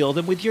to heal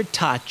them with your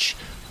touch,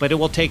 but it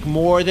will take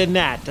more than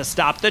that to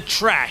stop the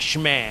trash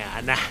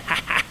man.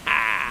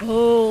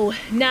 Oh,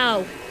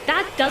 now,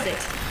 that does it.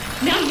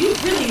 Now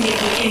you've really made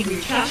me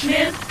angry, trash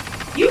man.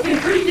 You've been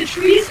hurting the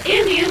trees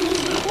and the animals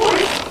of the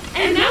forest,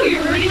 and now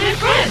you're hurting my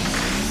friends.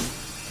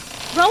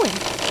 Rowan,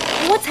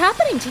 what's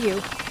happening to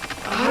you?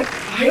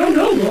 I don't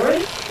know,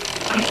 Lauren.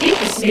 I think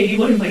this may be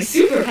one of my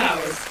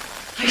superpowers.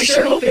 I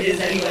sure hope it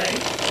is anyway.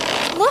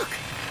 Look,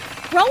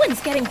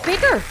 Rowan's getting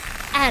bigger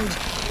and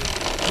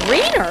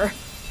greener.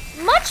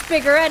 Much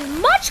bigger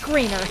and much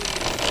greener.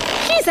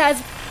 She's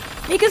as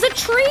big as a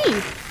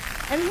tree.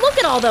 And look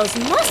at all those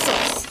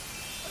muscles.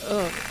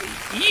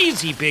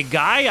 Easy, big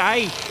guy.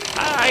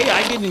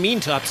 I didn't mean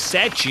to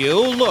upset you.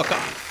 Look,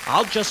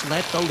 I'll just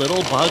let the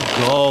little bug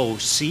go.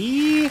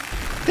 See?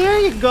 There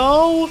you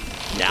go.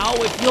 Now,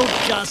 if you'll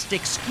just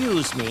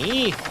excuse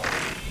me.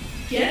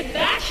 Get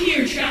back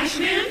here, trash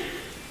man.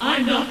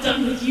 I'm not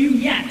done with you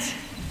yet.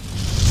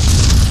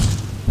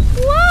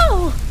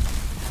 Whoa!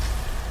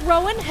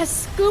 Rowan has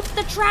scooped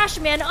the trash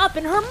man up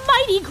in her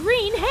mighty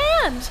green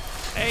hand.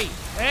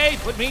 Hey,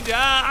 put me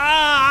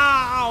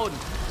down!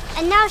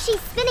 And now she's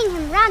spinning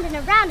him round and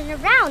around and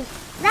around,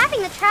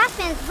 wrapping the trash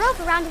man's rope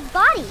around his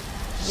body.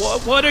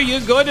 What are you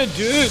gonna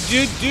do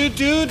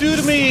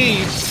to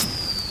me?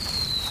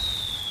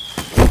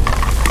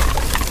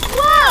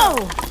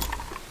 Whoa!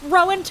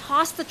 Rowan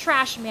tossed the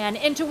trash man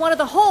into one of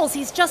the holes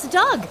he's just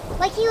dug.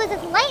 Like he was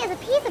as light as a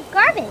piece of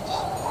garbage.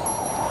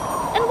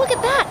 And look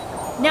at that!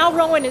 Now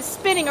Rowan is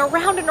spinning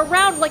around and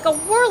around like a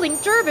whirling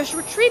dervish,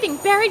 retrieving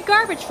buried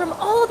garbage from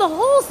all the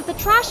holes that the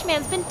trash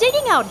man's been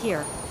digging out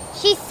here.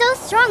 She's so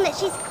strong that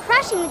she's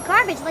crushing the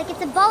garbage like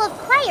it's a ball of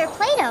clay or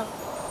Play-Doh.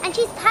 And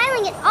she's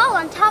piling it all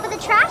on top of the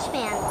trash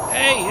man.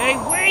 Hey,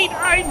 wait,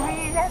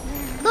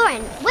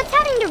 Lauren, what's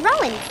happening to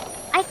Rowan?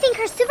 I think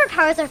her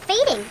superpowers are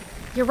fading.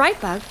 You're right,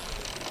 Bug.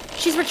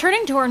 She's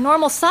returning to her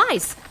normal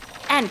size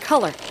and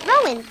color.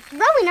 Rowan,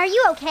 are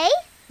you okay?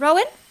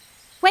 Rowan,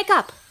 wake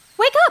up.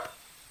 Wake up!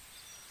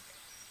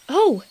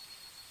 Oh,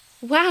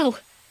 wow.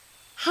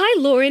 Hi,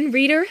 Lauren,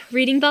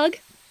 reading bug.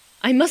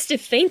 I must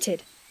have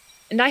fainted.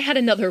 And I had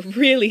another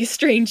really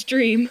strange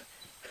dream.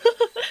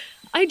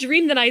 I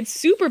dreamed that I had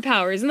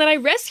superpowers and that I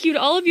rescued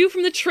all of you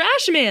from the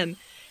trash man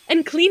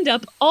and cleaned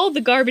up all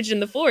the garbage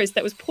in the forest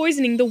that was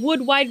poisoning the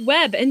wood wide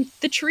web and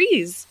the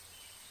trees.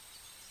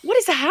 What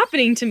is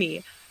happening to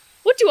me?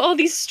 What do all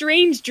these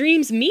strange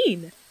dreams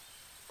mean?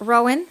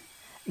 Rowan,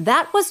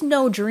 that was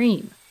no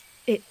dream.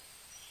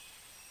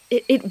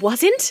 It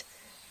wasn't?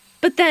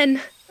 But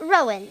then...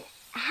 Rowan,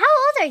 how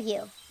old are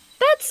you?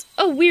 That's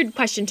a weird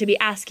question to be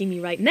asking me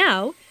right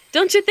now,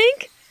 don't you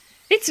think?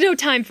 It's no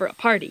time for a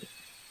party.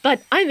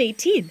 But I'm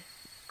 18.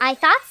 I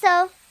thought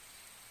so.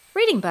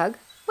 Reading Bug,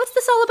 what's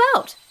this all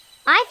about?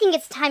 I think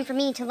it's time for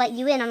me to let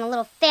you in on a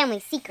little family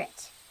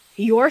secret.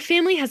 Your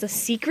family has a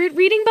secret,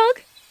 Reading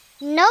Bug?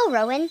 No,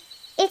 Rowan.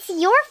 It's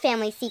your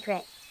family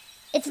secret.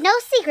 It's no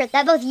secret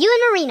that both you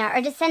and Marina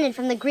are descended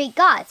from the Greek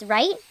gods,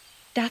 right?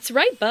 That's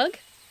right, Bug.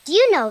 Do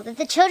you know that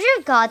the children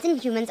of gods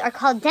and humans are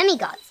called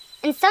demigods,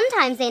 and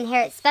sometimes they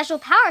inherit special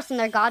powers from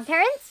their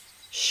godparents?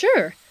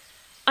 Sure.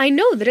 I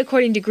know that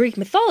according to Greek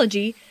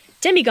mythology,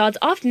 demigods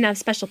often have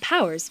special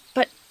powers,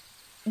 but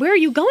where are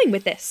you going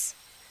with this?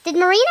 Did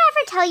Marina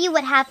ever tell you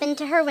what happened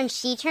to her when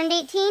she turned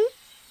 18?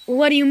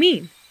 What do you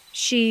mean?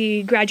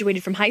 She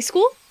graduated from high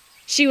school?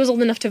 She was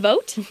old enough to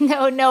vote?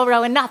 No,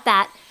 Rowan, not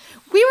that.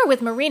 We were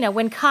with Marina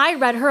when Kai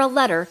read her a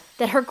letter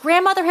that her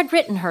grandmother had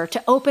written her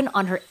to open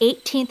on her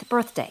 18th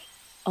birthday.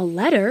 A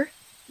letter?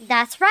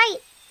 That's right.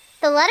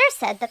 The letter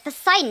said that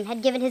Poseidon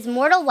had given his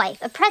mortal wife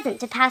a present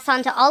to pass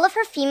on to all of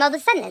her female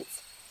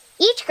descendants.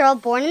 Each girl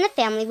born in the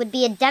family would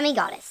be a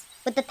demigoddess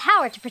with the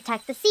power to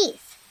protect the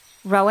seas.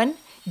 Rowan,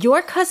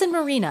 your cousin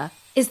Marina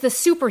is the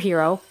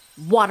superhero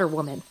Water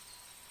Woman.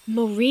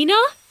 Marina?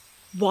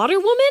 Water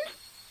Woman?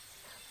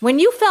 When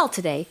you fell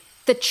today,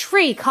 the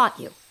tree caught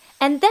you,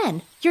 and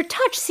then your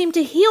touch seemed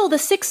to heal the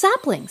sick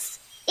saplings.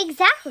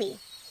 Exactly.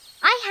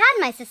 I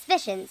had my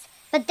suspicions,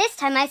 but this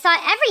time I saw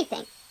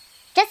everything.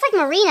 Just like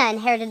Marina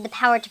inherited the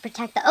power to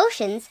protect the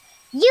oceans,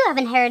 you have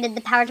inherited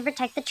the power to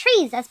protect the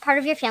trees as part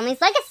of your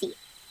family's legacy.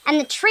 And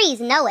the trees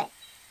know it.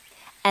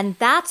 And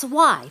that's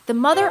why the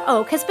Mother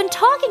Oak has been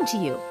talking to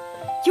you.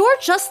 You're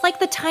just like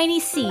the tiny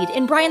seed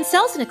in Brian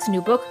Selznick's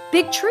new book,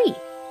 Big Tree,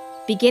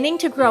 beginning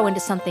to grow into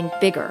something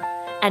bigger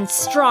and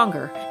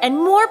stronger and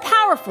more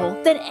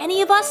powerful than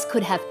any of us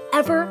could have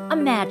ever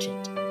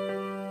imagined.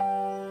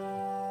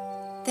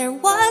 There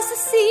was a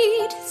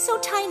seed so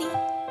tiny,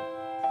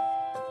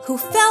 who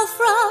fell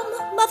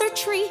from Mother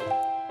Tree,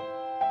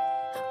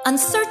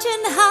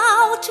 uncertain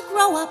how to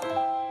grow up,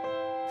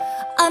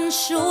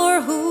 unsure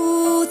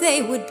who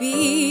they would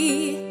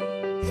be.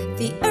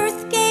 The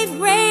earth gave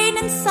rain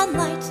and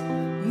sunlight,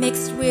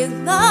 mixed with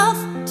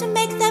love to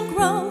make them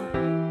grow.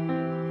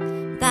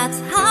 That's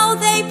how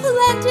they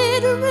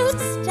planted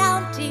roots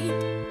down deep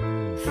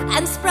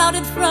and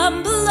sprouted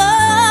from below.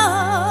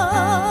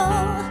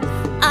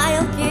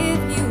 I'll give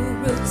you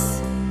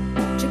roots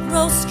to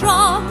grow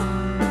strong,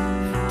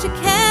 to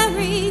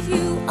carry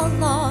you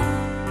along.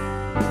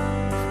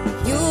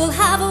 You'll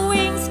have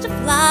wings to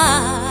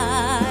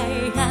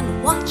fly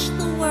and watch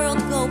the world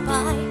go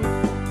by.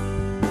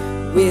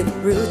 With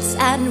roots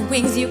and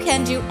wings you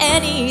can do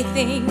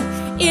anything.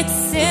 It's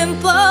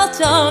simple,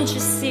 don't you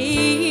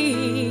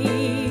see?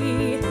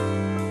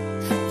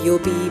 You'll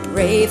be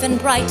brave and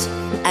bright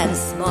and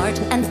smart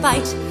and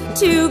fight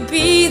to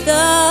be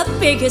the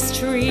biggest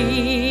tree.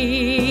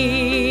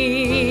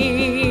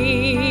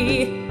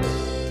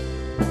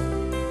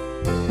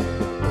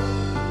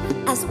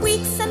 As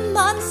weeks and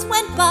months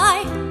went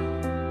by,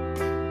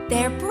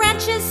 their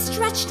branches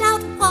stretched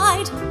out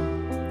wide.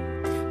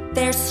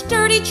 Their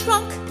sturdy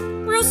trunk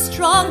grew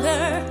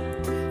stronger.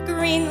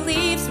 Green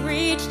leaves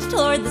reached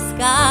toward the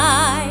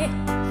sky.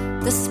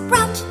 The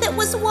sprout that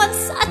was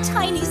once a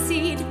tiny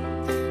seed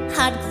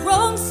had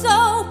grown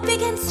so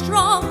big and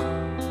strong,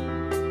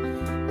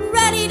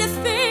 ready to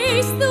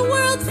face the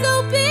world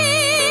so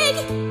big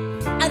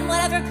and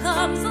whatever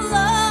comes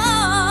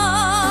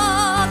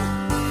along.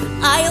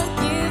 I'll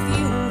give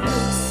you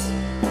roots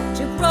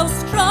to grow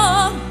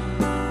strong,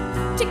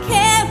 to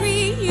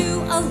carry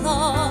you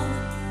along.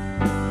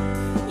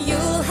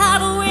 You'll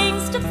have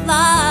wings to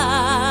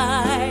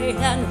fly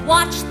and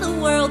watch the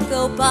world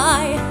go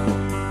by.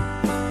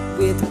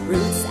 With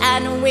roots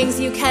and wings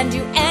you can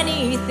do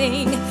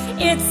anything.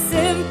 It's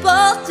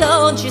simple,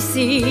 don't you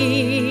see?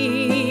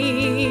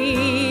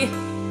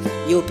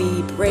 You'll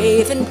be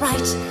brave and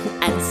bright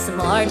and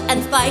smart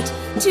and fight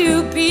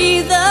to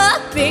be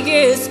the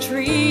biggest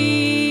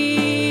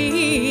tree.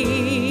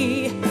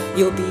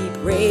 You'll be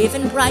brave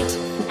and bright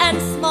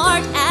and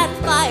smart and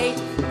fight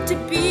to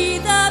be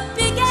the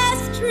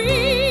biggest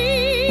tree.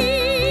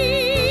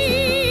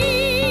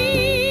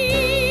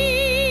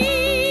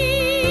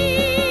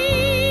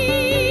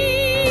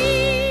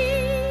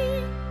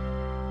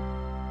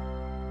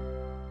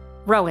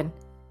 Rowan,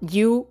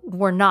 you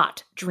were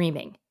not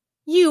dreaming.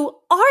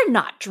 You are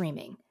not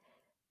dreaming.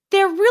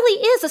 There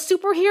really is a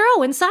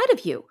superhero inside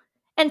of you.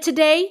 And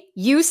today,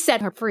 you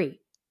set her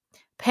free.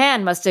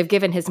 Pan must have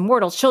given his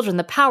mortal children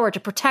the power to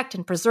protect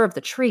and preserve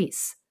the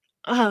trees.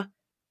 A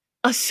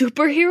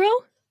superhero?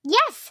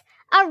 Yes,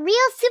 a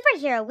real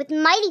superhero with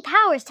mighty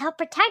powers to help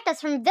protect us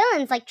from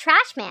villains like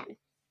Trash Man.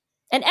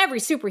 And every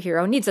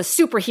superhero needs a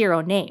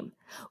superhero name.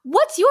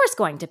 What's yours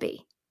going to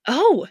be?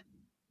 Oh,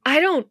 I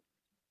don't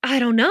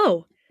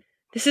know.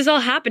 This is all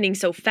happening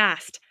so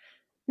fast.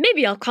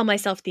 Maybe I'll call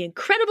myself the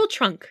Incredible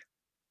Trunk.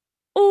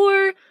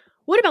 Or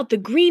what about the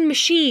Green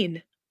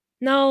Machine?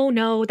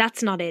 No,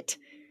 that's not it.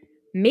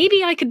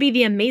 Maybe I could be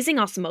the Amazing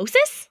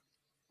Osmosis?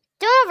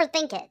 Don't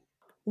overthink it.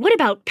 What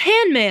about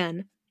Pan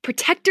Man,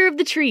 Protector of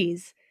the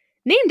Trees,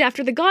 named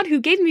after the god who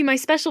gave me my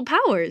special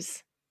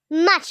powers?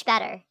 Much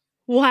better.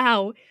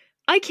 Wow,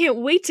 I can't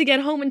wait to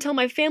get home and tell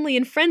my family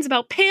and friends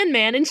about Pan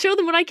Man and show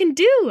them what I can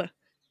do.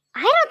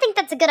 I don't think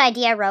that's a good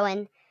idea,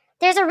 Rowan.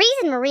 There's a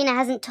reason Marina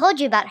hasn't told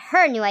you about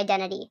her new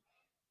identity.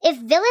 If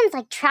villains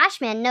like Trash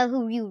Man know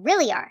who you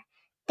really are,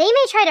 they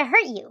may try to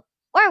hurt you.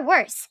 Or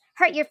worse,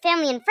 hurt your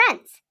family and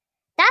friends.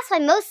 That's why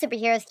most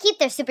superheroes keep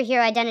their superhero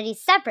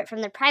identities separate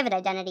from their private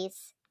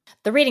identities.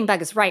 The Reading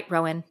Bug is right,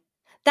 Rowan.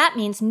 That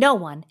means no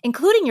one,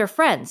 including your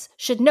friends,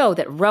 should know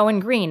that Rowan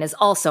Green is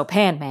also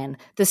Pan Man,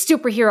 the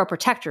superhero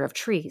protector of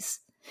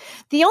trees.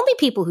 The only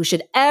people who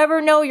should ever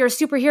know your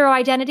superhero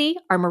identity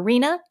are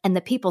Marina and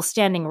the people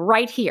standing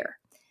right here.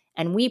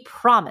 And we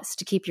promise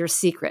to keep your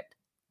secret,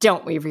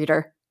 don't we,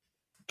 reader?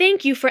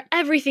 Thank you for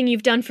everything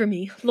you've done for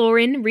me,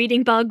 Lauren,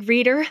 Reading Bug,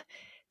 reader.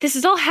 This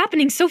is all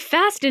happening so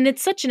fast, and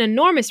it's such an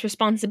enormous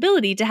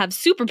responsibility to have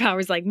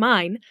superpowers like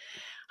mine.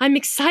 I'm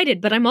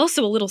excited, but I'm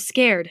also a little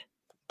scared.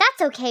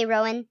 That's okay,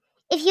 Rowan.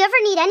 If you ever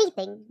need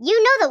anything,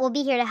 you know that we'll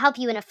be here to help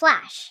you in a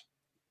flash.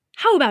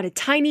 How about a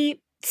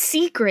tiny,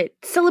 secret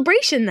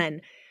celebration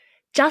then?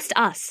 Just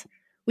us.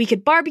 We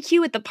could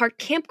barbecue at the park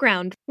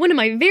campground, one of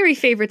my very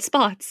favorite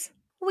spots.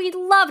 We'd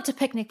love to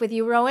picnic with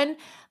you, Rowan,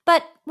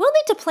 but we'll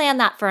need to plan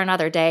that for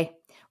another day.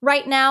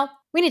 Right now,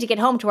 we need to get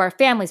home to our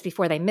families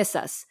before they miss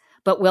us.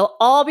 But we'll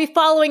all be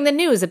following the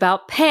news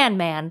about Pan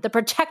Man, the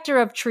protector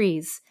of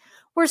trees.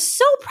 We're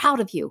so proud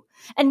of you,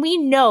 and we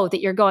know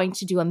that you're going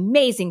to do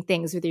amazing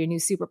things with your new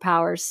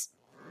superpowers.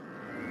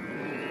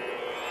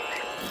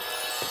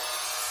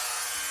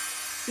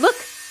 Look,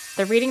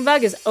 the Reading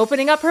Bug is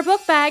opening up her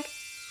book bag.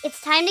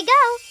 It's time to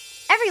go.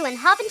 Everyone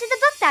hop into the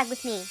book bag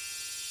with me.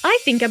 I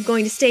think I'm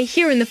going to stay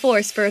here in the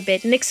forest for a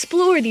bit and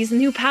explore these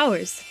new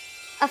powers.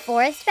 A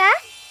forest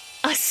bath?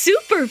 A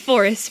super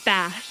forest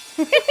bath.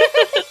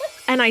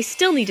 And I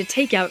still need to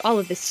take out all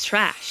of this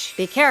trash.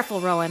 Be careful,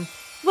 Rowan.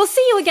 We'll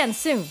see you again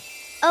soon.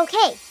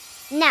 Okay,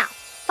 now,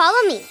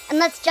 follow me, and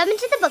let's jump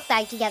into the book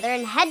bag together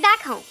and head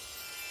back home.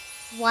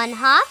 1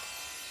 hop,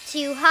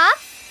 2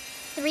 hops,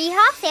 3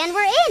 hops, and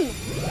we're in.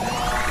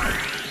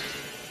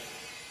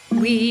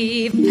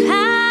 We've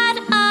had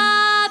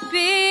a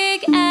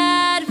big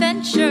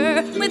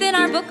adventure within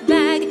our book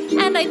bag,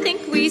 and I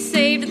think we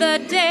saved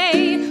the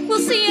day. We'll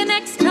see you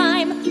next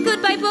time.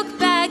 Goodbye, book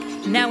bag.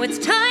 Now it's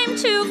time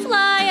to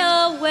fly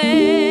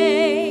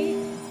away.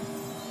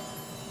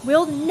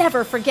 We'll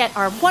never forget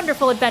our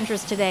wonderful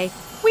adventures today.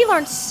 We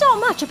learned so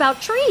much about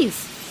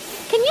trees.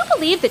 Can you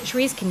believe that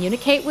trees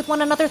communicate with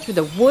one another through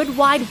the wood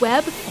wide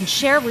web and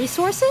share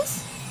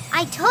resources?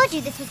 I told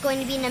you this was going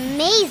to be an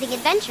amazing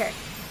adventure.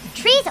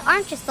 Trees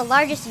aren't just the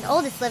largest and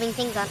oldest living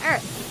things on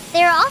Earth.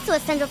 They are also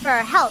essential for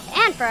our health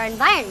and for our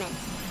environment.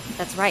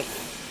 That's right.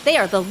 They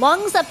are the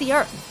lungs of the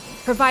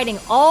Earth, providing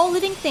all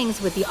living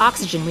things with the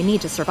oxygen we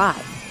need to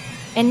survive.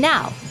 And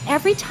now,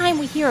 every time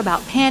we hear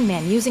about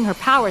Pan-Man using her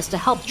powers to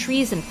help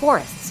trees and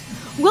forests,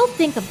 we'll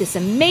think of this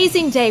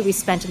amazing day we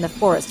spent in the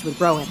forest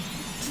with Rowan.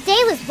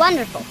 Today was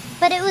wonderful,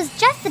 but it was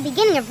just the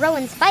beginning of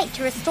Rowan's fight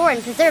to restore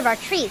and preserve our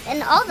trees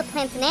and all the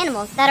plants and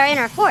animals that are in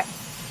our forest.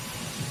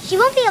 She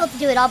won't be able to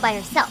do it all by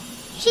herself.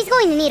 She's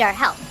going to need our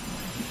help.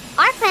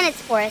 Our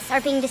planet's forests are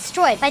being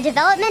destroyed by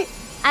development,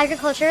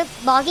 agriculture,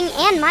 logging,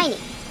 and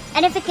mining.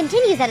 And if it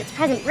continues at its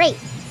present rate,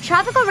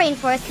 tropical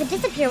rainforests could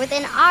disappear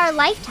within our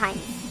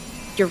lifetimes.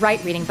 You're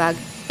right, Reading Bug.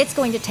 It's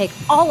going to take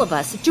all of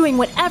us doing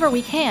whatever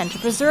we can to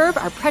preserve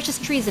our precious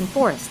trees and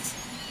forests.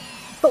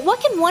 But what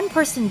can one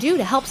person do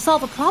to help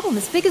solve a problem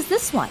as big as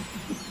this one?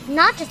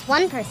 Not just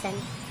one person,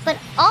 but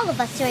all of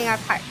us doing our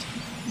part.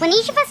 When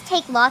each of us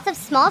take lots of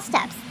small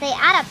steps, they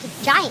add up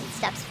to giant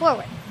steps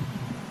forward.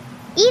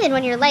 Even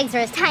when your legs are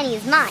as tiny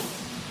as mine.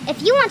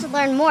 If you want to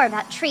learn more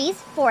about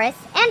trees,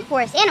 forests, and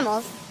forest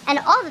animals, and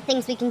all the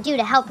things we can do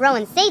to help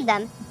Rowan save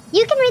them,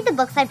 you can read the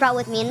books I brought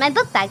with me in my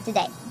book bag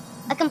today.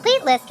 A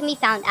complete list can be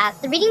found at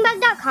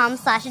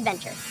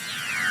thereadingbug.com/adventures.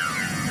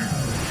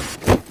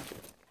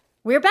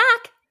 We're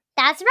back!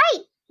 That's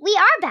right! We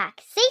are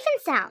back, safe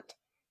and sound.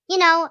 You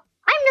know,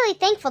 I'm really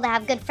thankful to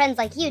have good friends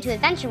like you to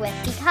adventure with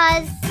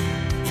because...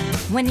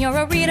 When you're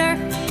a reader,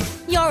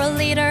 you're a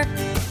leader.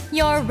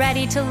 You're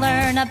ready to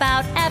learn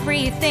about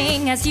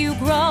everything as you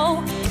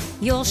grow.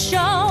 You'll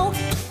show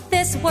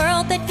this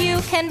world that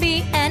you can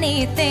be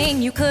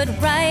anything. You could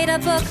write a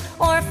book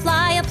or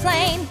fly a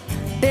plane.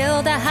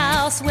 Build a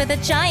house with a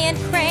giant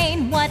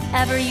crane.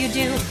 Whatever you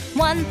do,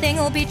 one thing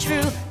will be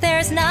true.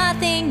 There's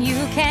nothing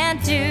you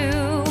can't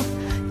do.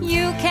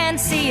 You can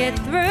see it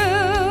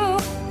through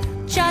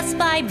just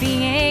by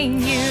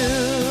being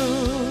you.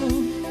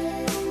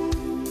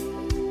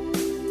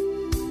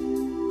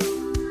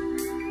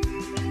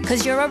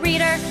 'Cause you're a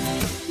reader,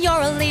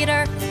 you're a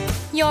leader.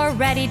 You're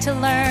ready to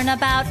learn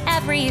about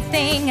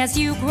everything as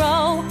you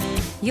grow.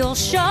 You'll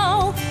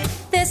show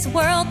this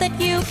world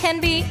that you can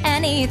be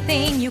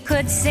anything. You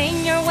could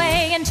sing your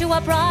way into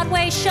a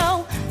Broadway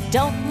show.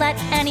 Don't let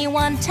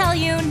anyone tell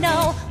you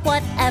no.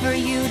 Whatever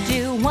you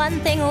do, one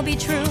thing will be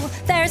true.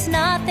 There's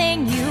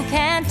nothing you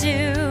can't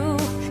do.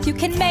 You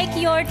can make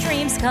your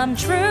dreams come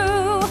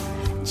true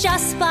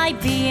just by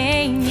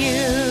being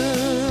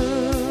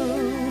you.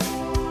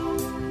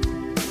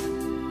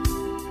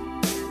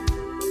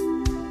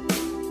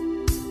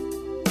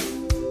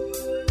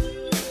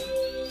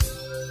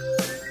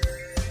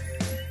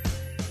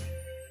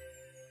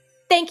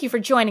 Thank you for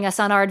joining us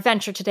on our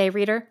adventure today,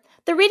 reader.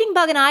 The Reading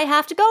Bug and I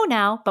have to go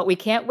now, but we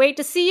can't wait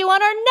to see you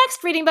on our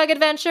next Reading Bug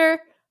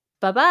adventure.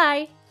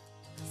 Bye-bye.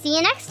 See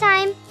you next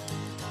time.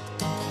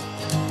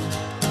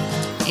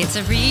 It's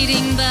a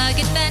Reading Bug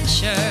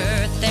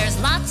adventure. There's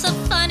lots of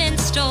fun in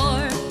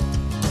store.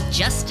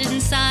 Just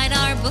inside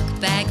our book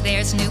bag,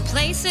 there's new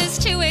places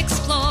to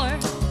explore.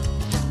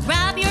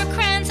 Grab your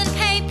crayons and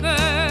paper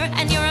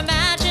and your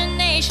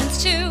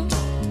imaginations too.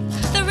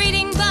 The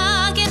Reading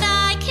Bug and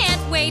I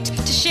can't wait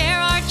to share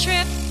our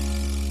trip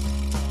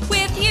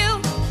with you.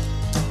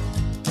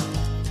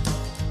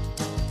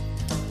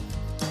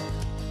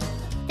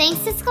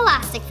 Thanks to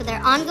Scholastic for their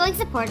ongoing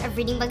support of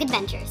Reading Bug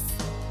Adventures.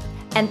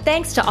 And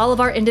thanks to all of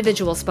our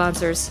individual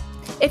sponsors.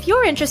 If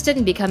you're interested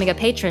in becoming a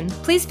patron,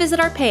 please visit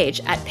our page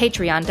at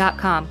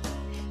patreon.com.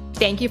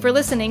 Thank you for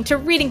listening to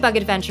Reading Bug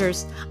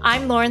Adventures.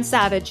 I'm Lauren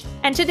Savage,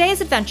 and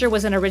today's adventure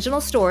was an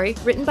original story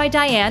written by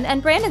Diane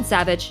and Brandon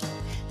Savage.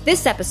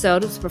 This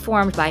episode was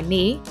performed by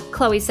me,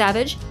 Chloe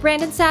Savage,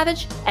 Brandon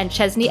Savage, and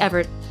Chesney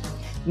Everett.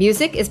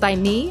 Music is by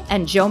me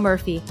and Joe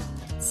Murphy.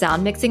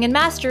 Sound mixing and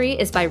mastery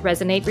is by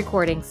Resonate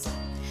Recordings.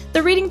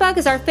 The Reading Bug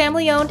is our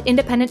family-owned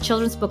independent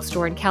children's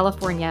bookstore in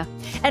California,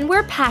 and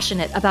we're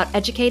passionate about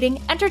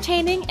educating,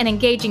 entertaining, and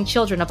engaging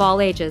children of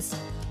all ages.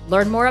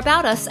 Learn more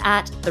about us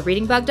at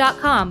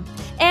thereadingbug.com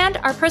and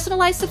our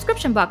personalized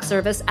subscription box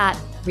service at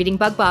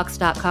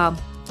readingbugbox.com.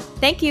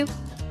 Thank you.